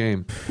watching the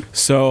game?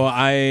 So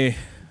I'm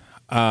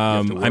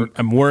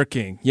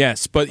working,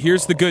 yes, but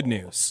here's the good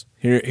news.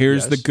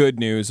 Here's the good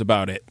news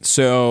about it.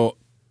 So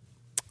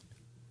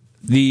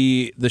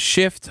the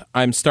shift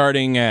I'm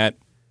starting at,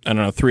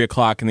 3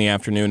 o'clock in the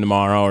afternoon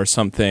tomorrow or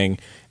something,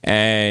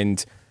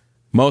 and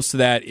most of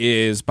that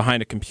is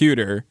behind a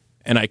computer,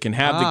 and I can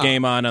have the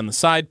game on the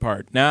side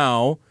part.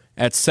 Now,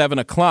 at 7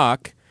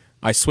 o'clock,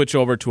 I switch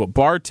over to a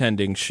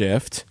bartending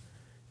shift,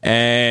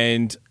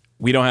 and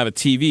we don't have a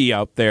TV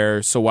out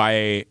there, so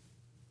I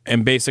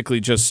am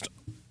basically just,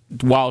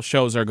 while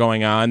shows are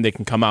going on, they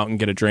can come out and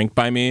get a drink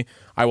by me.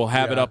 I will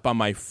have it up on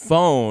my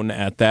phone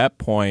at that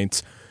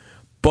point,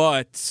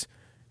 but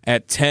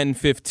at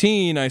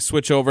 10:15, I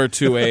switch over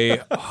to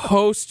a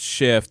host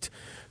shift,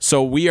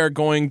 so we are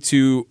going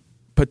to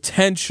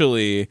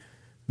potentially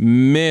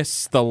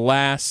miss the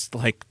last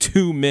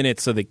 2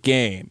 minutes of the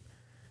game.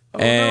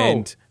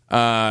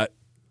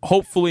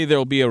 Hopefully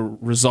there'll be a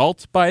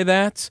result by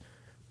that,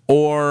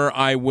 or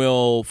I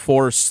will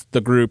force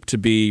the group to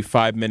be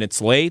 5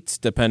 minutes late,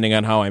 depending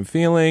on how I'm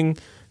feeling,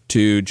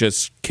 to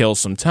just kill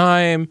some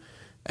time.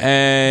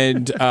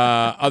 And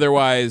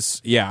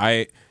otherwise,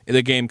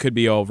 the game could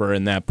be over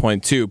in that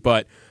point too.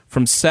 But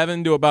from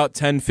 7 to about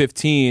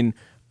 10:15,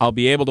 I'll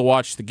be able to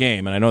watch the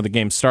game. And I know the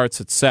game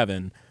starts at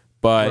 7,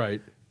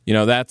 but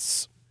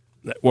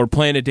we're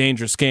playing a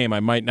dangerous game. I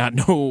might not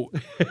know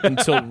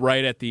until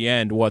right at the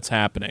end what's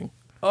happening.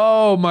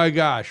 Oh, my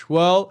gosh.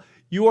 Well,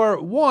 you're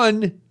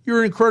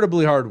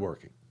incredibly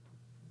hardworking.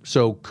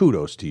 So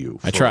kudos to you.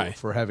 I try.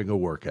 For having a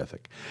work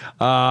ethic.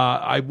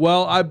 I'm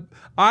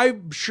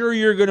sure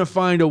you're going to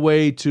find a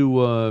way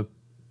to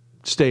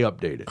stay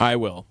updated. I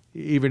will.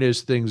 Even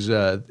as things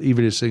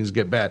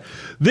get bad.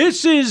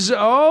 This is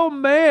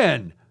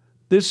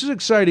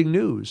exciting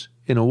news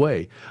in a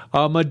way.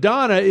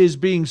 Madonna is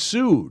being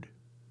sued.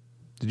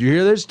 Did you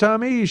hear this,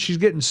 Tommy? She's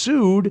getting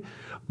sued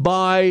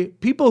by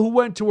people who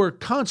went to her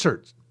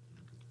concert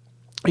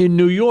in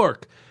New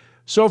York.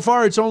 So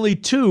far, it's only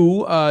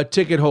 2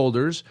 ticket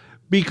holders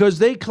because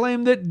they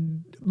claim that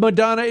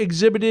Madonna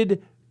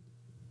exhibited,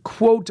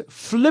 quote,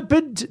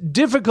 flippant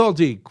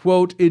difficulty,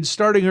 quote, in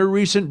starting her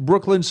recent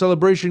Brooklyn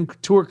Celebration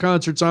Tour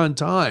concerts on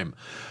time.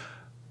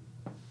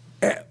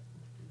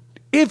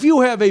 If you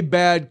have a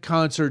bad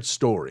concert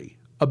story,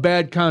 a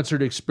bad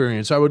concert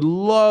experience, I would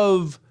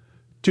love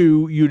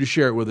you to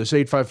share it with us.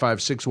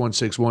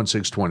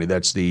 855-616-1620.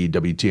 That's the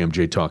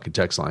WTMJ Talk and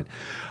Text line.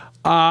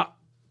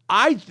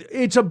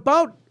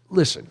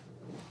 Listen.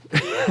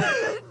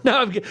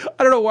 Now I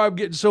don't know why I'm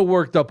getting so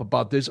worked up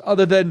about this,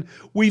 other than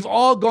we've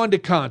all gone to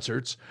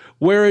concerts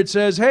where it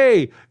says,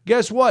 hey,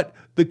 guess what?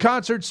 The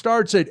concert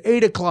starts at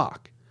 8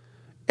 o'clock.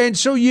 And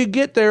so you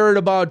get there at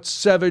about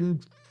 7:30,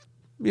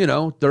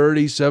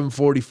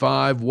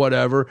 7:45,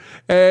 whatever.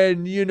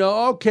 And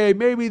okay,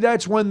 maybe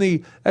that's when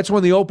the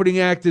opening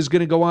act is going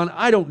to go on.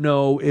 I don't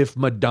know if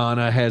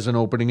Madonna has an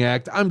opening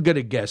act. I'm going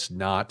to guess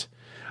not.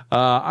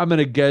 I'm going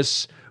to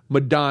guess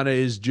Madonna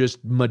is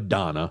just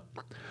Madonna.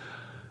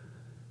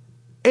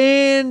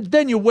 And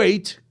then you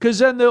wait, because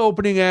then the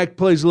opening act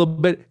plays a little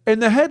bit, and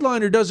the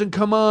headliner doesn't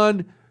come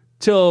on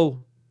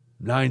till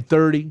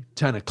 9:30,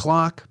 10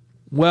 o'clock.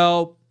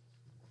 Well,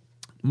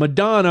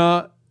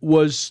 Madonna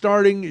was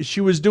starting,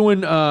 she was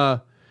doing 3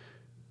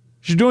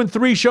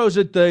 shows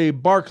at the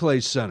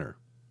Barclays Center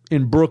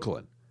in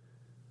Brooklyn,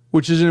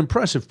 which is an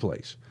impressive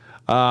place.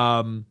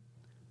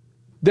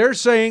 They're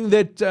saying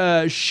that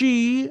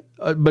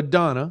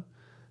Madonna,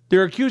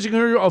 they're accusing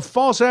her of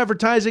false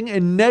advertising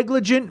and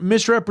negligent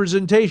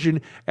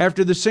misrepresentation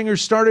after the singer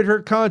started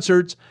her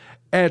concerts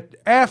at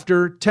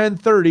after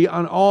 10:30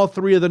 on all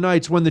 3 of the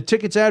nights when the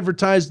tickets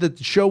advertised that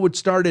the show would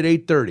start at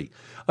 8:30.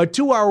 A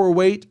 2-hour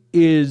wait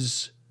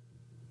is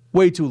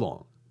way too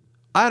long.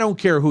 I don't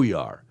care who you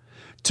are.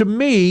 To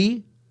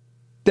me,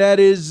 that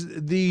is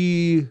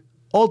the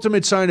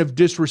ultimate sign of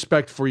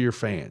disrespect for your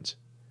fans.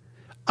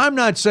 I'm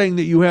not saying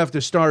that you have to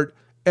start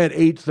at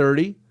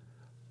 8:30.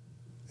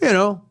 You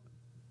know,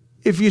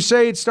 if you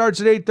say it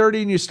starts at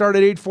 8:30 and you start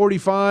at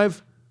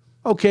 8:45,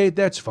 okay,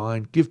 that's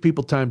fine. Give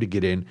people time to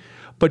get in.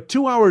 But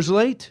 2 hours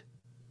late?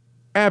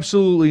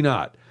 Absolutely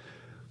not.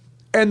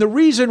 And the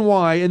reason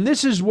why, and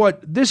this is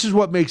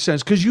what makes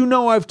sense, because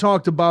I've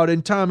talked about,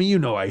 and Tommy,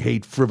 I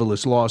hate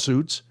frivolous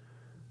lawsuits.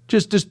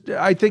 Just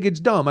I think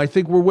it's dumb. I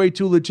think we're way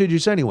too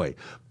litigious anyway.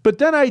 But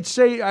then I'd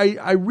say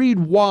I read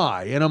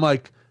why, and I'm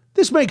like,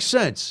 this makes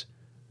sense,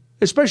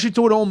 especially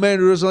to an old man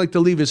who doesn't like to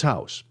leave his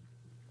house.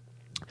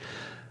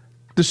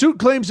 The suit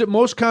claims that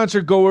most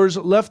concert goers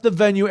left the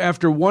venue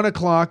after 1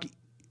 o'clock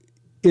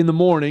in the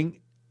morning,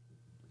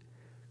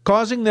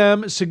 causing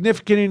them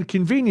significant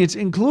inconvenience,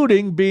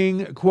 including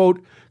being,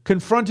 quote,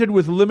 confronted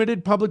with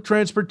limited public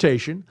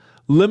transportation,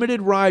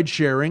 limited ride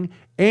sharing,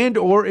 and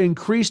or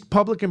increased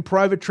public and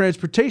private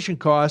transportation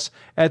costs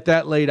at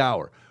that late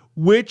hour,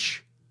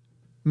 which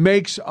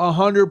makes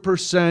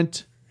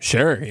 100%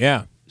 Sure,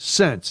 yeah.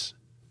 sense,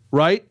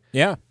 right?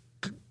 Yeah.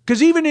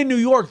 Because even in New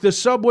York, the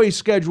subway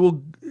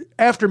schedule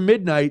after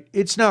midnight,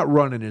 it's not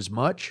running as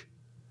much.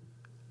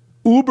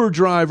 Uber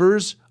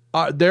drivers,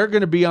 they're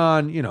going to be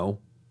on,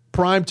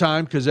 prime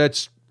time because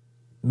that's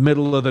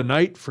middle of the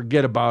night.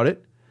 Forget about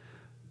it.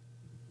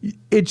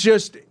 It's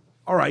just,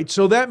 all right,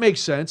 so that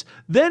makes sense.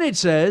 Then it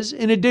says,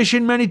 in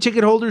addition, many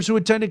ticket holders who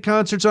attended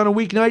concerts on a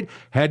weeknight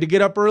had to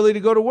get up early to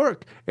go to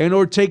work and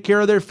or take care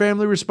of their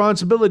family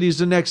responsibilities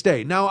the next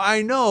day. Now,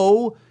 I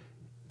know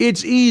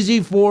it's easy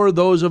for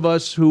those of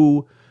us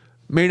who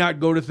may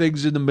not go to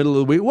things in the middle of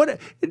the week.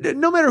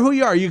 No matter who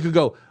you are, you could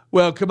go,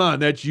 well, come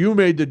on, you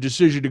made the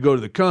decision to go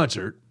to the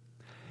concert.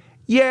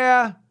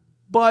 Yeah,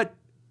 but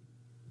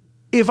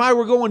if I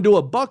were going to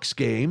a Bucks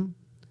game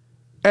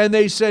and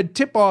they said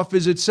tip-off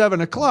is at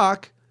 7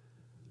 o'clock,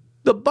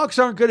 the Bucks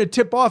aren't going to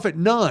tip off at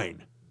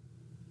 9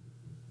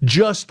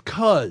 just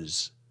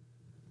because.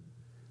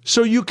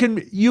 So you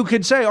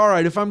can say, all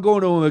right, if I'm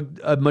going to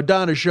a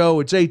Madonna show,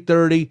 it's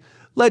 8:30.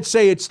 Let's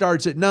say it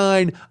starts at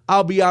 9.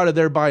 I'll be out of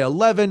there by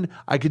 11.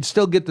 I can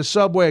still get the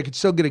subway. I can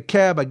still get a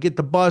cab. I get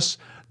the bus.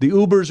 The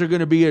Ubers are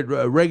going to be at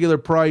a regular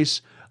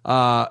price.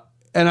 And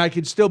I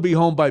can still be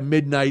home by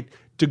midnight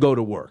to go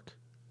to work.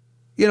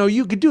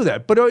 You could do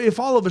that. But if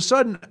all of a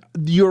sudden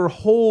your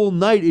whole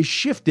night is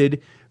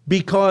shifted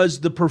because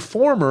the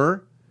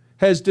performer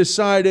has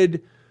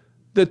decided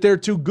that they're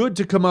too good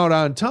to come out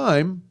on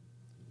time,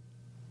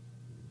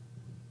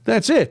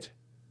 that's it.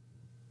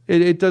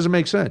 It doesn't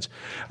make sense.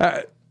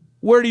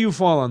 Where do you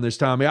fall on this,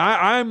 Tommy?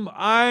 I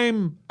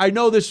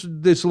know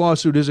this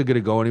lawsuit isn't going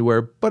to go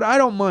anywhere, but I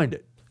don't mind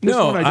it. This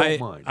one I don't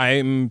mind.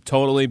 I'm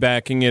totally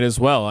backing it as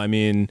well. I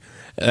mean,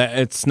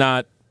 it's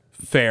not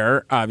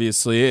fair,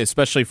 obviously,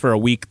 especially for a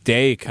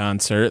weekday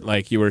concert,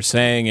 like you were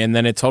saying, and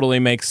then it totally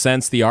makes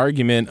sense, the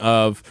argument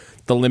of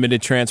the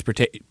limited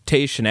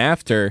transportation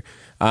after.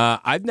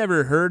 I've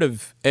never heard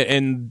of,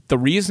 and the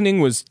reasoning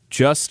was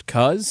just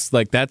cause,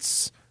 like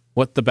that's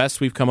what the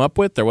best we've come up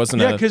with. There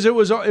wasn't because it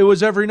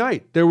was every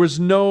night. There was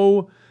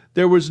no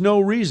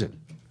reason.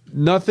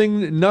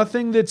 Nothing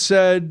that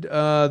said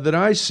that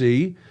I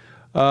see.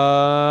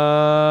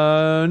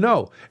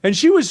 No. And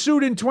she was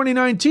sued in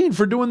 2019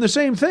 for doing the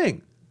same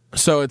thing.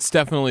 So it's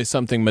definitely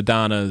something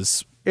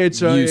Madonna's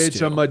It's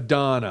used a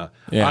Madonna.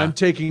 Yeah. I'm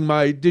taking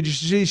did you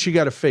see she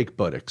got a fake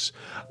buttocks?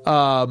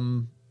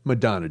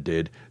 Madonna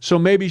did. So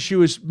maybe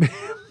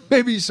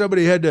maybe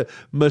somebody had to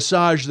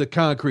massage the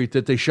concrete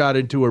that they shot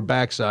into her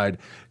backside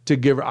to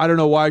give her. I don't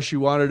know why she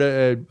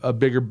wanted a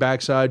bigger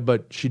backside,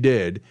 but she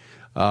did.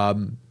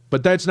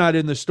 But that's not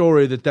in the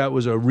story that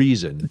was a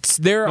reason.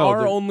 There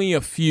are only a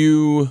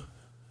few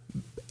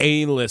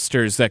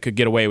A-listers that could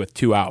get away with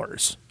 2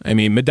 hours. I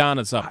mean,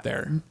 Madonna's up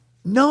there.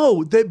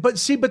 No, but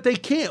they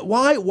can't.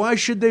 Why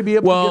should they be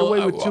able to get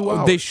away with 2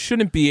 hours? They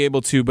shouldn't be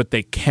able to, but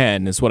they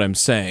can, is what I'm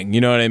saying.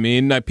 You know what I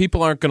mean? Like,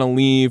 people aren't going to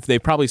leave. They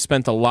probably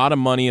spent a lot of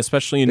money,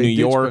 especially in New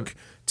York,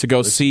 to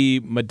go see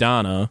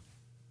Madonna.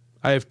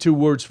 I have 2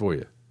 words for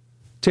you.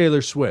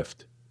 Taylor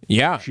Swift.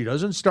 Yeah. She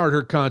doesn't start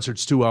her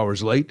concerts 2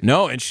 hours late.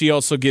 No, and she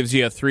also gives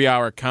you a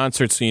 3-hour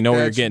concert so you know what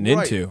you're getting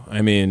into.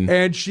 I mean...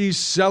 And she's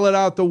selling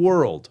out the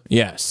world.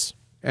 Yes.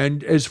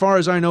 And as far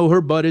as I know,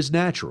 her butt is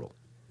natural.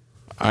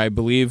 I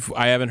believe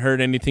I haven't heard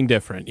anything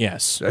different.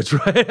 Yes. That's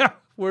right.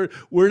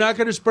 We're not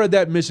going to spread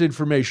that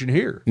misinformation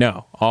here.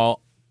 No,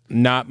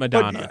 not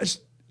Madonna.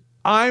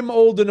 I'm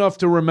old enough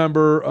to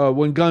remember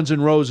when Guns N'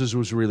 Roses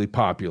was really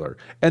popular.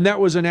 And that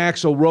was an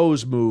Axl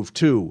Rose move,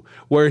 too,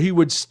 where he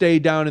would stay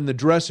down in the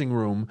dressing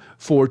room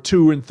for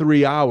 2 and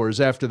 3 hours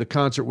after the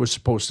concert was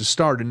supposed to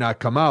start and not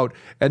come out.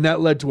 And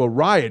that led to a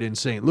riot in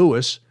St.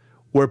 Louis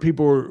where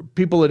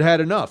people had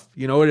enough.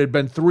 You know, it had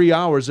been 3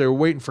 hours. They were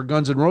waiting for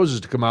Guns N'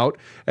 Roses to come out.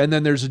 And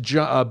then there's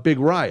a big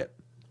riot.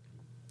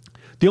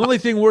 The only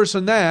thing worse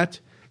than that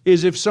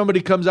is if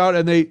somebody comes out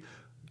and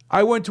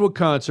I went to a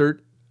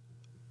concert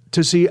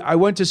I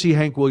went to see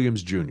Hank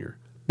Williams Jr.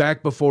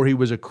 back before he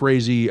was a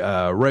crazy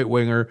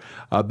right-winger,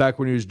 back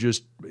when he was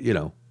just,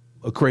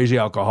 a crazy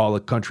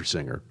alcoholic country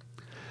singer.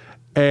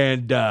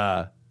 And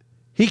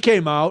he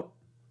came out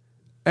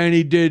and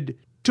he did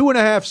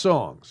 2.5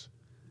 songs.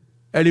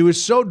 And he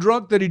was so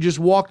drunk that he just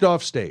walked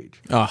off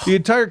stage. Oh. The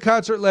entire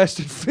concert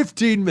lasted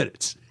 15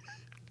 minutes.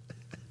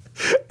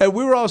 And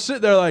we were all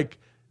sitting there like,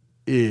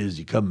 is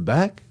he coming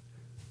back?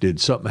 Did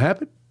something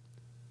happen?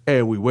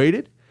 And we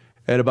waited.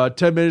 And about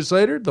 10 minutes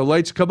later, the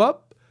lights come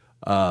up.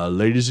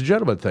 Ladies and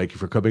gentlemen, thank you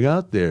for coming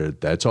out there.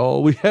 That's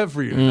all we have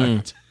for you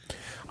tonight.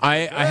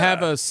 I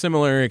have a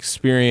similar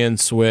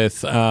experience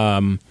with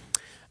an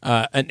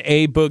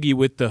A Boogie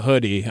with the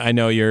Hoodie. I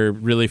know you're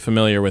really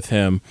familiar with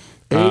him.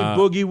 A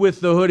Boogie with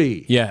the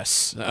Hoodie.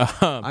 Yes.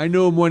 I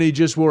knew him when he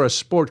just wore a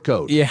sport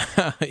coat. Yeah.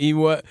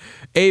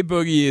 A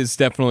Boogie is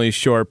definitely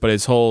short, but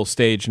his whole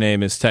stage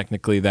name is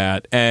technically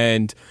that.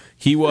 And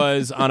he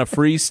was on a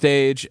free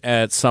stage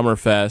at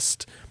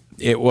Summerfest.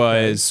 It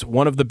was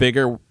one of the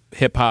bigger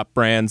hip-hop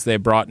brands they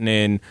brought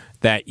in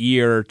that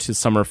year to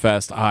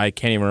Summerfest. I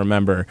can't even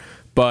remember.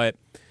 But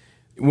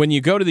when you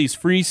go to these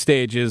free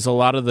stages, a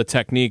lot of the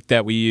technique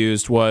that we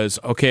used was,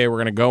 okay, we're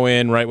going to go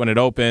in right when it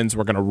opens,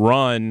 we're going to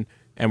run,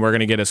 and we're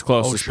going to get as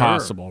close as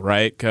possible,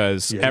 right?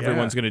 Because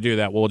everyone's going to do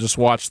that. We'll just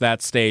watch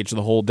that stage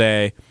the whole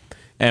day,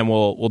 and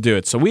we'll do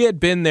it. So we had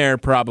been there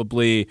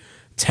probably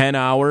 10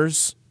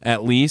 hours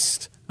at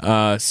least,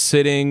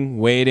 sitting,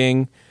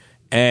 waiting,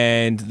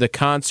 and the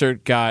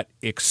concert got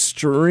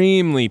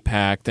extremely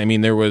packed. I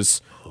mean, there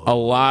was a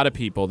lot of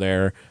people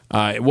there.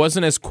 It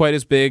wasn't quite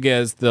as big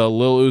as the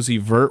Lil Uzi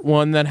Vert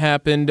one that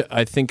happened,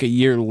 I think, a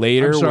year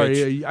later. I'm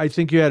sorry, I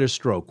think you had a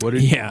stroke. What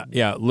did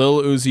Yeah,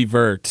 Lil Uzi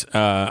Vert.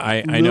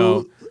 I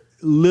know.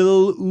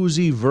 Lil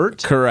Uzi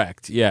Vert?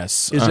 Correct,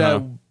 yes. Is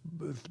that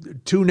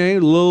two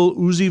names, Lil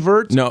Uzi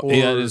Vert? No,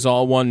 it is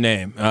all one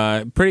name.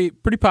 Pretty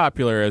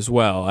popular as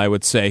well, I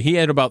would say. He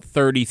had about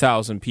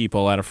 30,000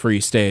 people at a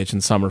free stage in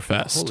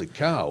Summerfest. Holy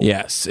cow.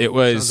 Yes, it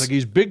was. Sounds like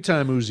he's big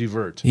time Uzi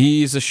Vert.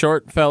 He's a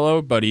short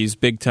fellow, but he's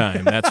big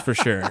time, that's for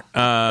sure.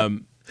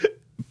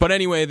 But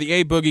anyway, the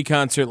A Boogie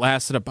concert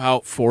lasted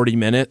about 40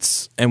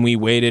 minutes, and we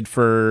waited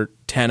for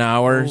 10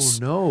 hours.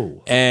 Oh,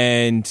 no.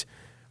 And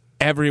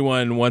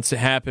everyone, once it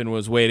happened,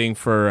 was waiting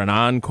for an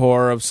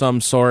encore of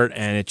some sort,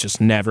 and it just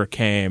never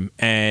came.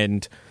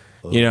 And,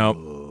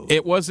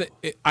 it wasn't,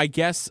 I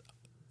guess,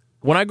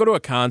 when I go to a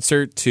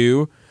concert,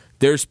 too,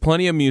 there's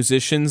plenty of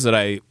musicians that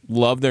I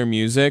love their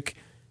music,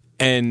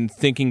 and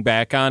thinking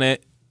back on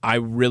it, I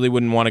really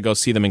wouldn't want to go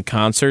see them in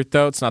concert,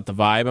 though. It's not the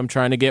vibe I'm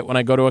trying to get when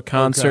I go to a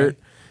concert. Okay.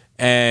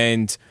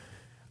 And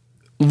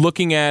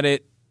looking at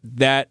it,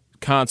 that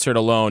concert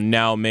alone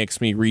now makes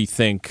me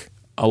rethink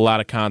a lot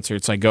of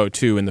concerts I go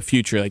to in the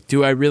future. Like,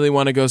 do I really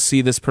want to go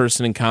see this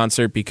person in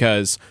concert?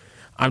 Because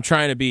I'm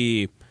trying to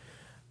be,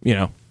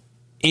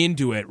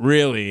 into it,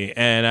 really.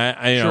 And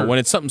I Sure. when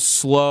it's something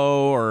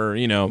slow or,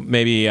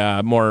 maybe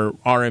more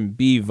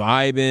R&B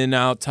vibing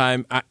out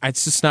time,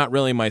 it's just not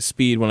really my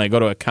speed when I go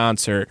to a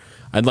concert.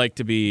 I'd like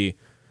to be,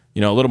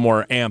 a little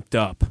more amped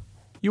up.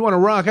 You want to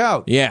rock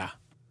out? Yeah.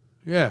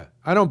 Yeah.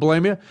 I don't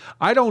blame you.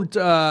 I don't,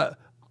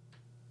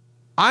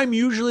 I'm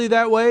usually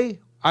that way.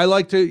 I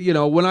like to,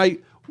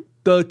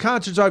 the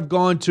concerts I've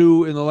gone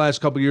to in the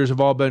last couple of years have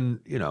all been,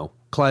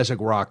 classic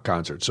rock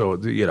concerts. So,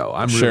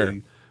 I'm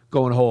really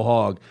going whole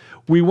hog.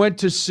 We went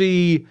to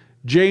see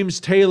James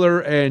Taylor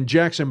and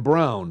Jackson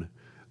Browne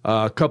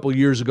a couple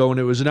years ago, and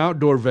it was an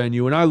outdoor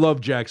venue, and I love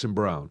Jackson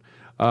Browne.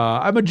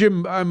 I'm a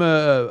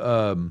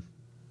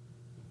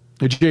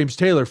James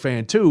Taylor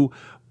fan too,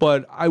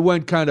 but I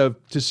went kind of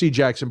to see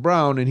Jackson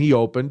Browne, and he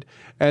opened,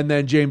 and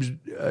then James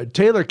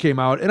Taylor came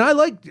out, and I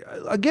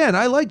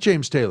like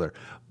James Taylor,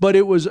 but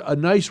it was a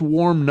nice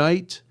warm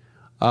night.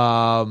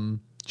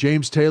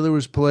 James Taylor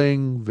was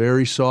playing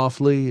very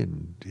softly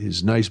and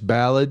his nice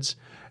ballads,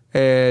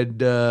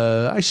 and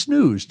I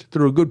snoozed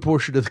through a good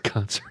portion of the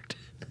concert.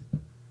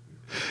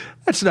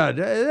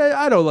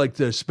 I don't like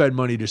to spend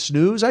money to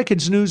snooze. I can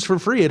snooze for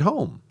free at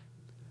home.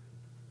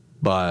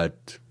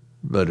 But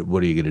what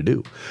are you going to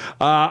do?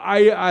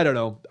 I don't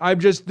know.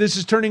 This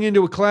is turning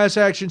into a class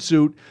action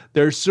suit.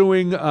 They're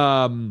suing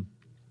Madonna.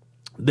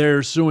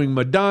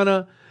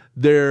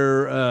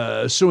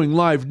 They're suing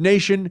Live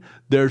Nation.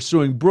 They're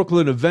suing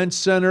Brooklyn Events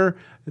Center.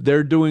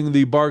 They're doing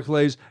the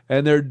Barclays,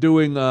 and they're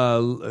doing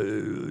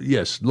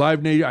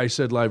Live Nation. I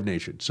said Live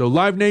Nation. So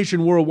Live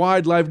Nation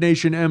Worldwide, Live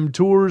Nation M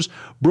Tours,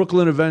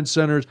 Brooklyn Events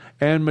Centers,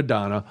 and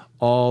Madonna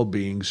all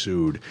being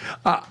sued.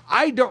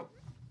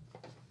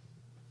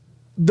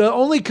 the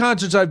only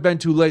concerts I've been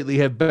to lately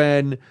have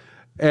been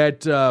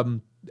at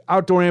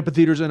outdoor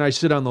amphitheaters, and I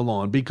sit on the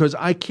lawn because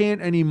I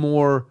can't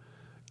anymore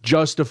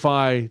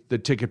justify the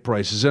ticket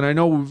prices. And I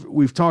know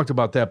we've talked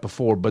about that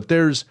before, but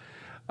there's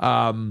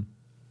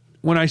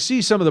when I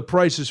see some of the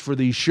prices for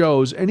these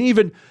shows, and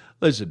even,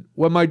 listen,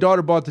 when my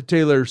daughter bought the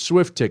Taylor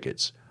Swift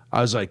tickets,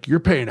 I was like, you're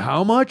paying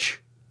how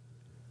much?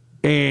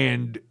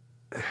 And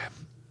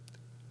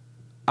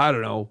I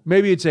don't know,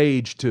 maybe it's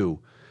age too.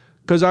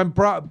 Because I'm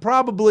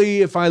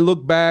probably, if I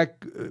look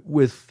back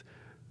with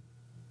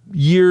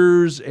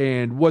years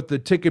and what the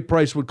ticket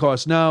price would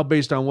cost now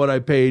based on what I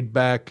paid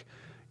back,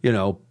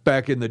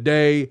 back in the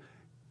day,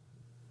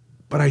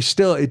 but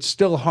it's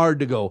still hard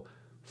to go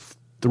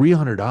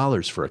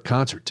 $300 for a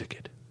concert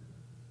ticket.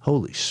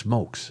 Holy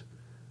smokes.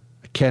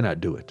 I cannot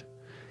do it.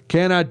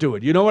 Cannot do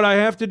it. You know what I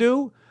have to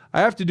do?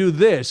 I have to do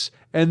this.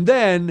 And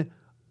then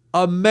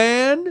a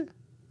man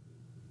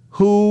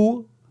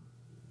who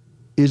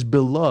is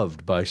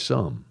beloved by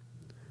some,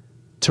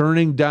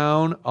 turning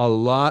down a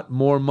lot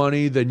more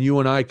money than you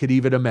and I could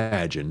even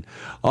imagine.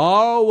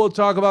 Oh, we'll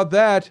talk about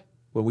that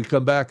when we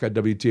come back on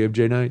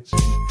WTMJ Nights.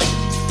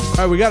 All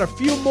right, we got a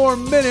few more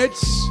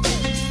minutes.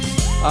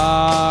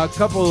 A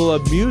couple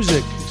of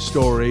music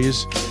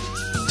stories.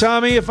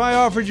 Tommy, if I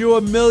offered you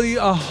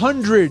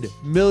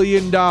 $100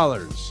 million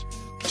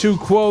to,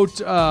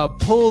 quote,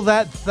 pull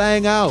that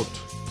thing out,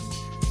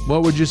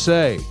 what would you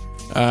say?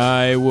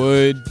 I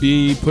would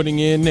be putting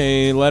in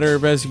a letter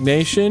of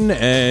resignation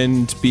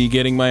and be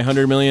getting my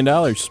 $100 million.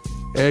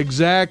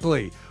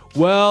 Exactly.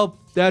 Well,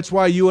 that's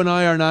why you and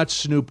I are not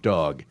Snoop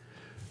Dogg.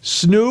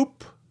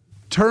 Snoop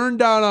turned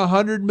down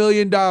 $100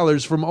 million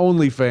from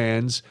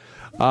OnlyFans.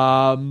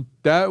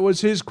 That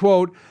was his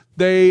quote.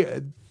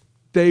 They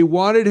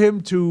wanted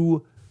him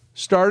to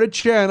start a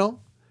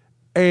channel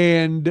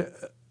and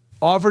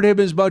offered him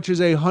as much as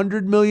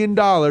 $100 million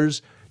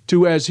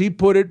to, as he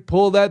put it,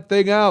 pull that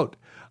thing out.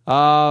 He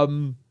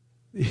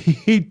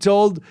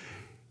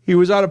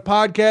was on a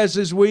podcast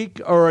this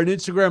week, or an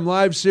Instagram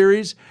live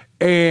series,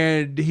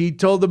 and he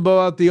told them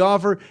about the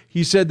offer.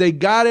 He said they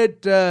got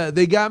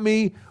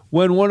me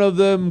when one of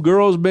them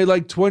girls made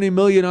like $20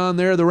 million on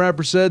there. The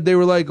rapper said, they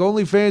were like,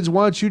 OnlyFans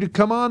wants you to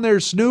come on there,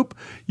 Snoop.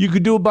 You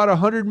could do about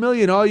 $100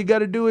 million. All you got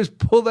to do is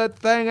pull that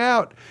thing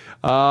out.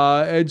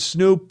 And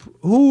Snoop,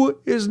 who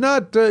is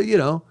not,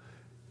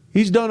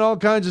 he's done all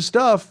kinds of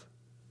stuff,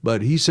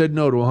 but he said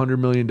no to $100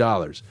 million.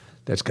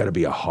 That's got to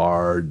be a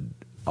hard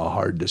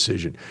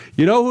decision.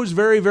 You know who's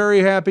very, very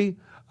happy?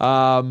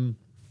 Kristen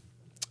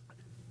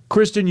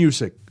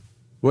Juszczyk.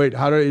 Wait,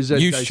 is that?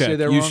 Did I say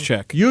that wrong?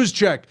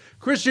 Juszczyk.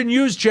 Kristen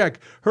Juszczyk.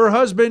 Her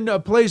husband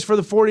plays for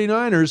the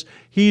 49ers.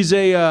 He's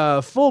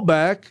a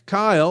fullback.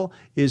 Kyle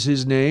is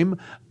his name.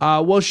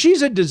 Well,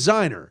 she's a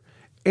designer.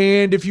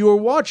 And if you were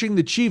watching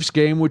the Chiefs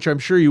game, which I'm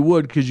sure you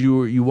would because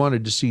you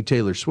wanted to see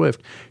Taylor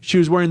Swift, she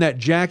was wearing that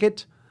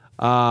jacket,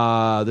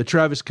 the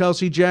Travis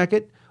Kelce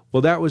jacket.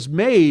 Well, that was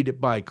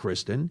made by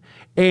Kristen,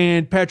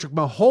 and Patrick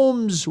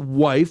Mahomes'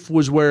 wife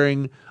was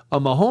wearing a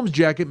Mahomes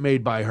jacket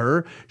made by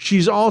her.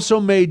 She's also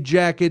made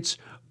jackets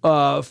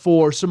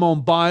for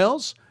Simone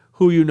Biles,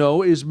 who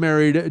is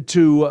married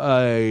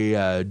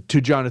to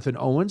Jonathan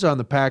Owens on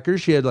the Packers.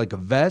 She had like a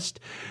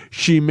vest.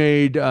 She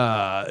made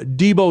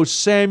Deebo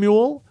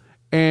Samuel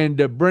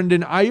and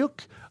Brendan Ayuk.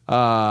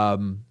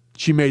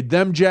 She made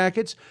them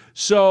jackets.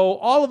 So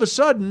all of a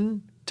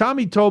sudden,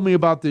 Tommy told me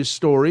about this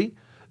story.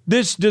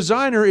 This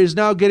designer is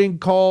now getting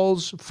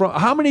calls from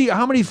how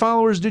many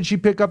followers did she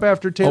pick up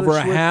after Taylor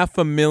Swift? Over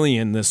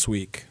 500,000 this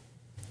week.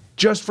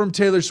 Just from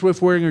Taylor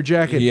Swift wearing her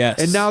jacket. Yes.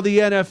 And now the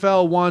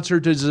NFL wants her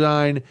to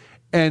design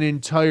an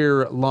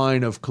entire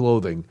line of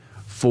clothing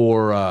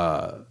for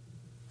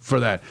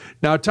that.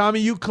 Now, Tommy,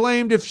 you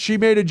claimed if she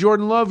made a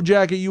Jordan Love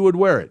jacket, you would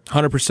wear it.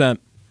 100%.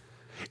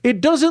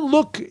 It doesn't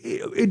look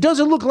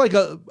like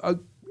a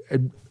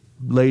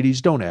ladies,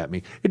 don't at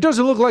me. It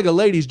doesn't look like a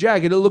lady's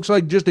jacket. It looks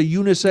like just a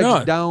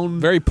unisex down,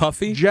 very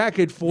puffy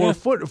jacket for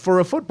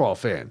a football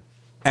fan.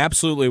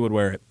 Absolutely would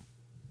wear it,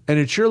 and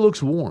it sure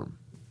looks warm.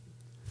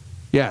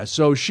 Yeah,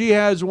 so she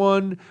has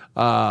one.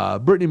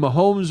 Brittany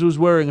Mahomes was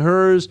wearing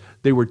hers.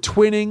 They were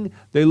twinning.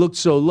 They looked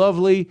so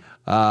lovely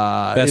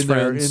Best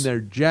friends. in their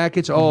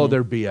jackets. Oh,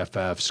 they're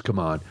BFFs. Come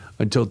on,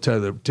 until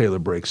Taylor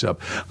breaks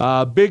up.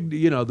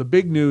 The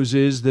big news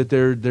is that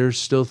they're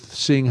still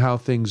seeing how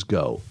things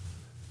go.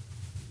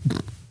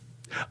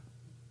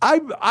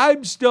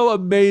 I'm still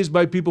amazed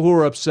by people who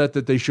are upset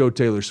that they show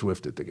Taylor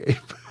Swift at the game.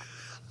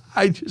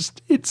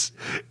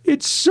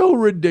 It's so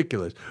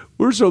ridiculous.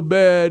 We're so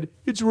bad.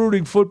 It's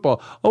rooting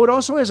football. Oh, it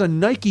also has a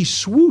Nike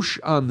swoosh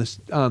on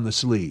the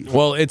sleeve.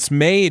 Well, it's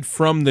made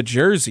from the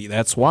jersey.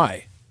 That's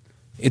why.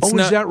 It's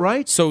not, is that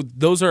right? So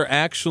those are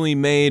actually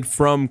made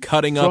from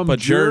cutting up a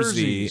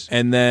jersey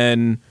and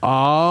then.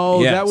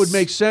 Oh, yes. That would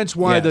make sense.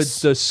 Why the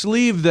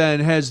sleeve then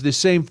has the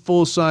same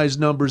full size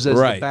numbers as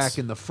the back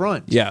and the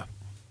front. Yeah.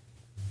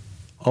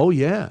 Oh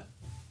yeah.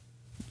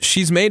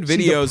 She's made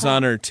videos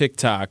on her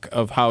TikTok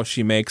of how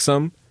she makes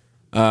them,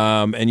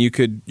 and you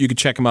could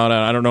check them out.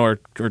 I don't know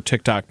her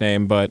TikTok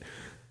name, but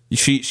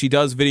She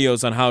does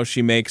videos on how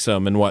she makes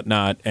them and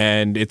whatnot,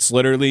 and it's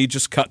literally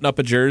just cutting up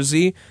a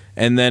jersey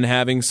and then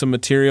having some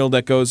material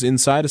that goes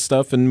inside of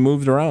stuff and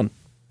moved around.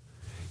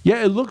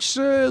 Yeah, it looks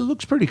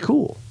pretty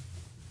cool.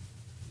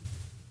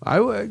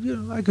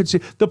 I could see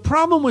the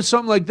problem with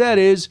something like that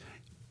is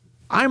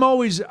I'm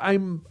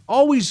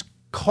always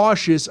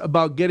cautious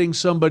about getting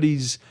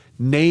somebody's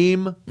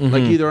name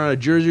like either on a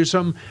jersey or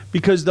something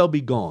because they'll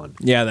be gone.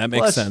 Yeah, that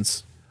makes Plus,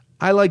 sense.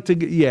 I like to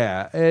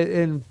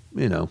and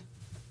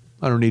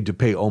I don't need to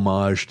pay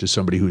homage to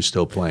somebody who's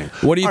still playing.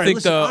 What do you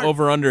think the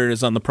over-under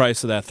is on the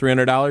price of that?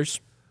 $300?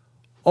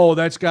 Oh,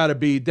 that's got to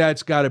be at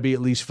least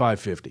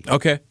 $550.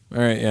 Okay.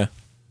 All right, yeah.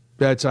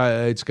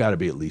 It's got to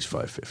be at least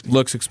 $550.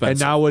 Looks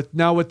expensive. And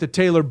now with the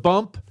Taylor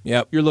bump,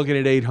 Yep. you're looking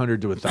at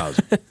 $800 to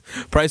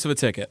 $1,000. Price of a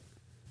ticket.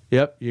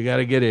 Yep, you got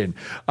to get in.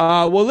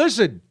 Well,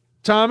 listen,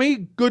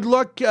 Tommy, good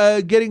luck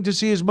getting to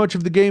see as much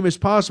of the game as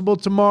possible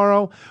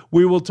tomorrow.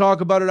 We will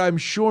talk about it, I'm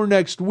sure,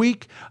 next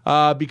week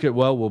because,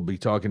 well, we'll be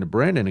talking to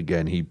Brandon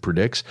again, he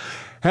predicts.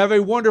 Have a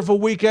wonderful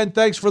weekend.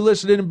 Thanks for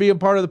listening and being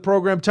part of the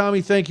program.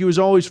 Tommy, thank you as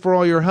always for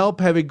all your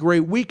help. Have a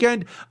great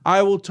weekend.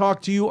 I will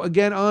talk to you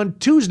again on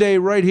Tuesday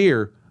right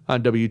here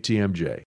on WTMJ.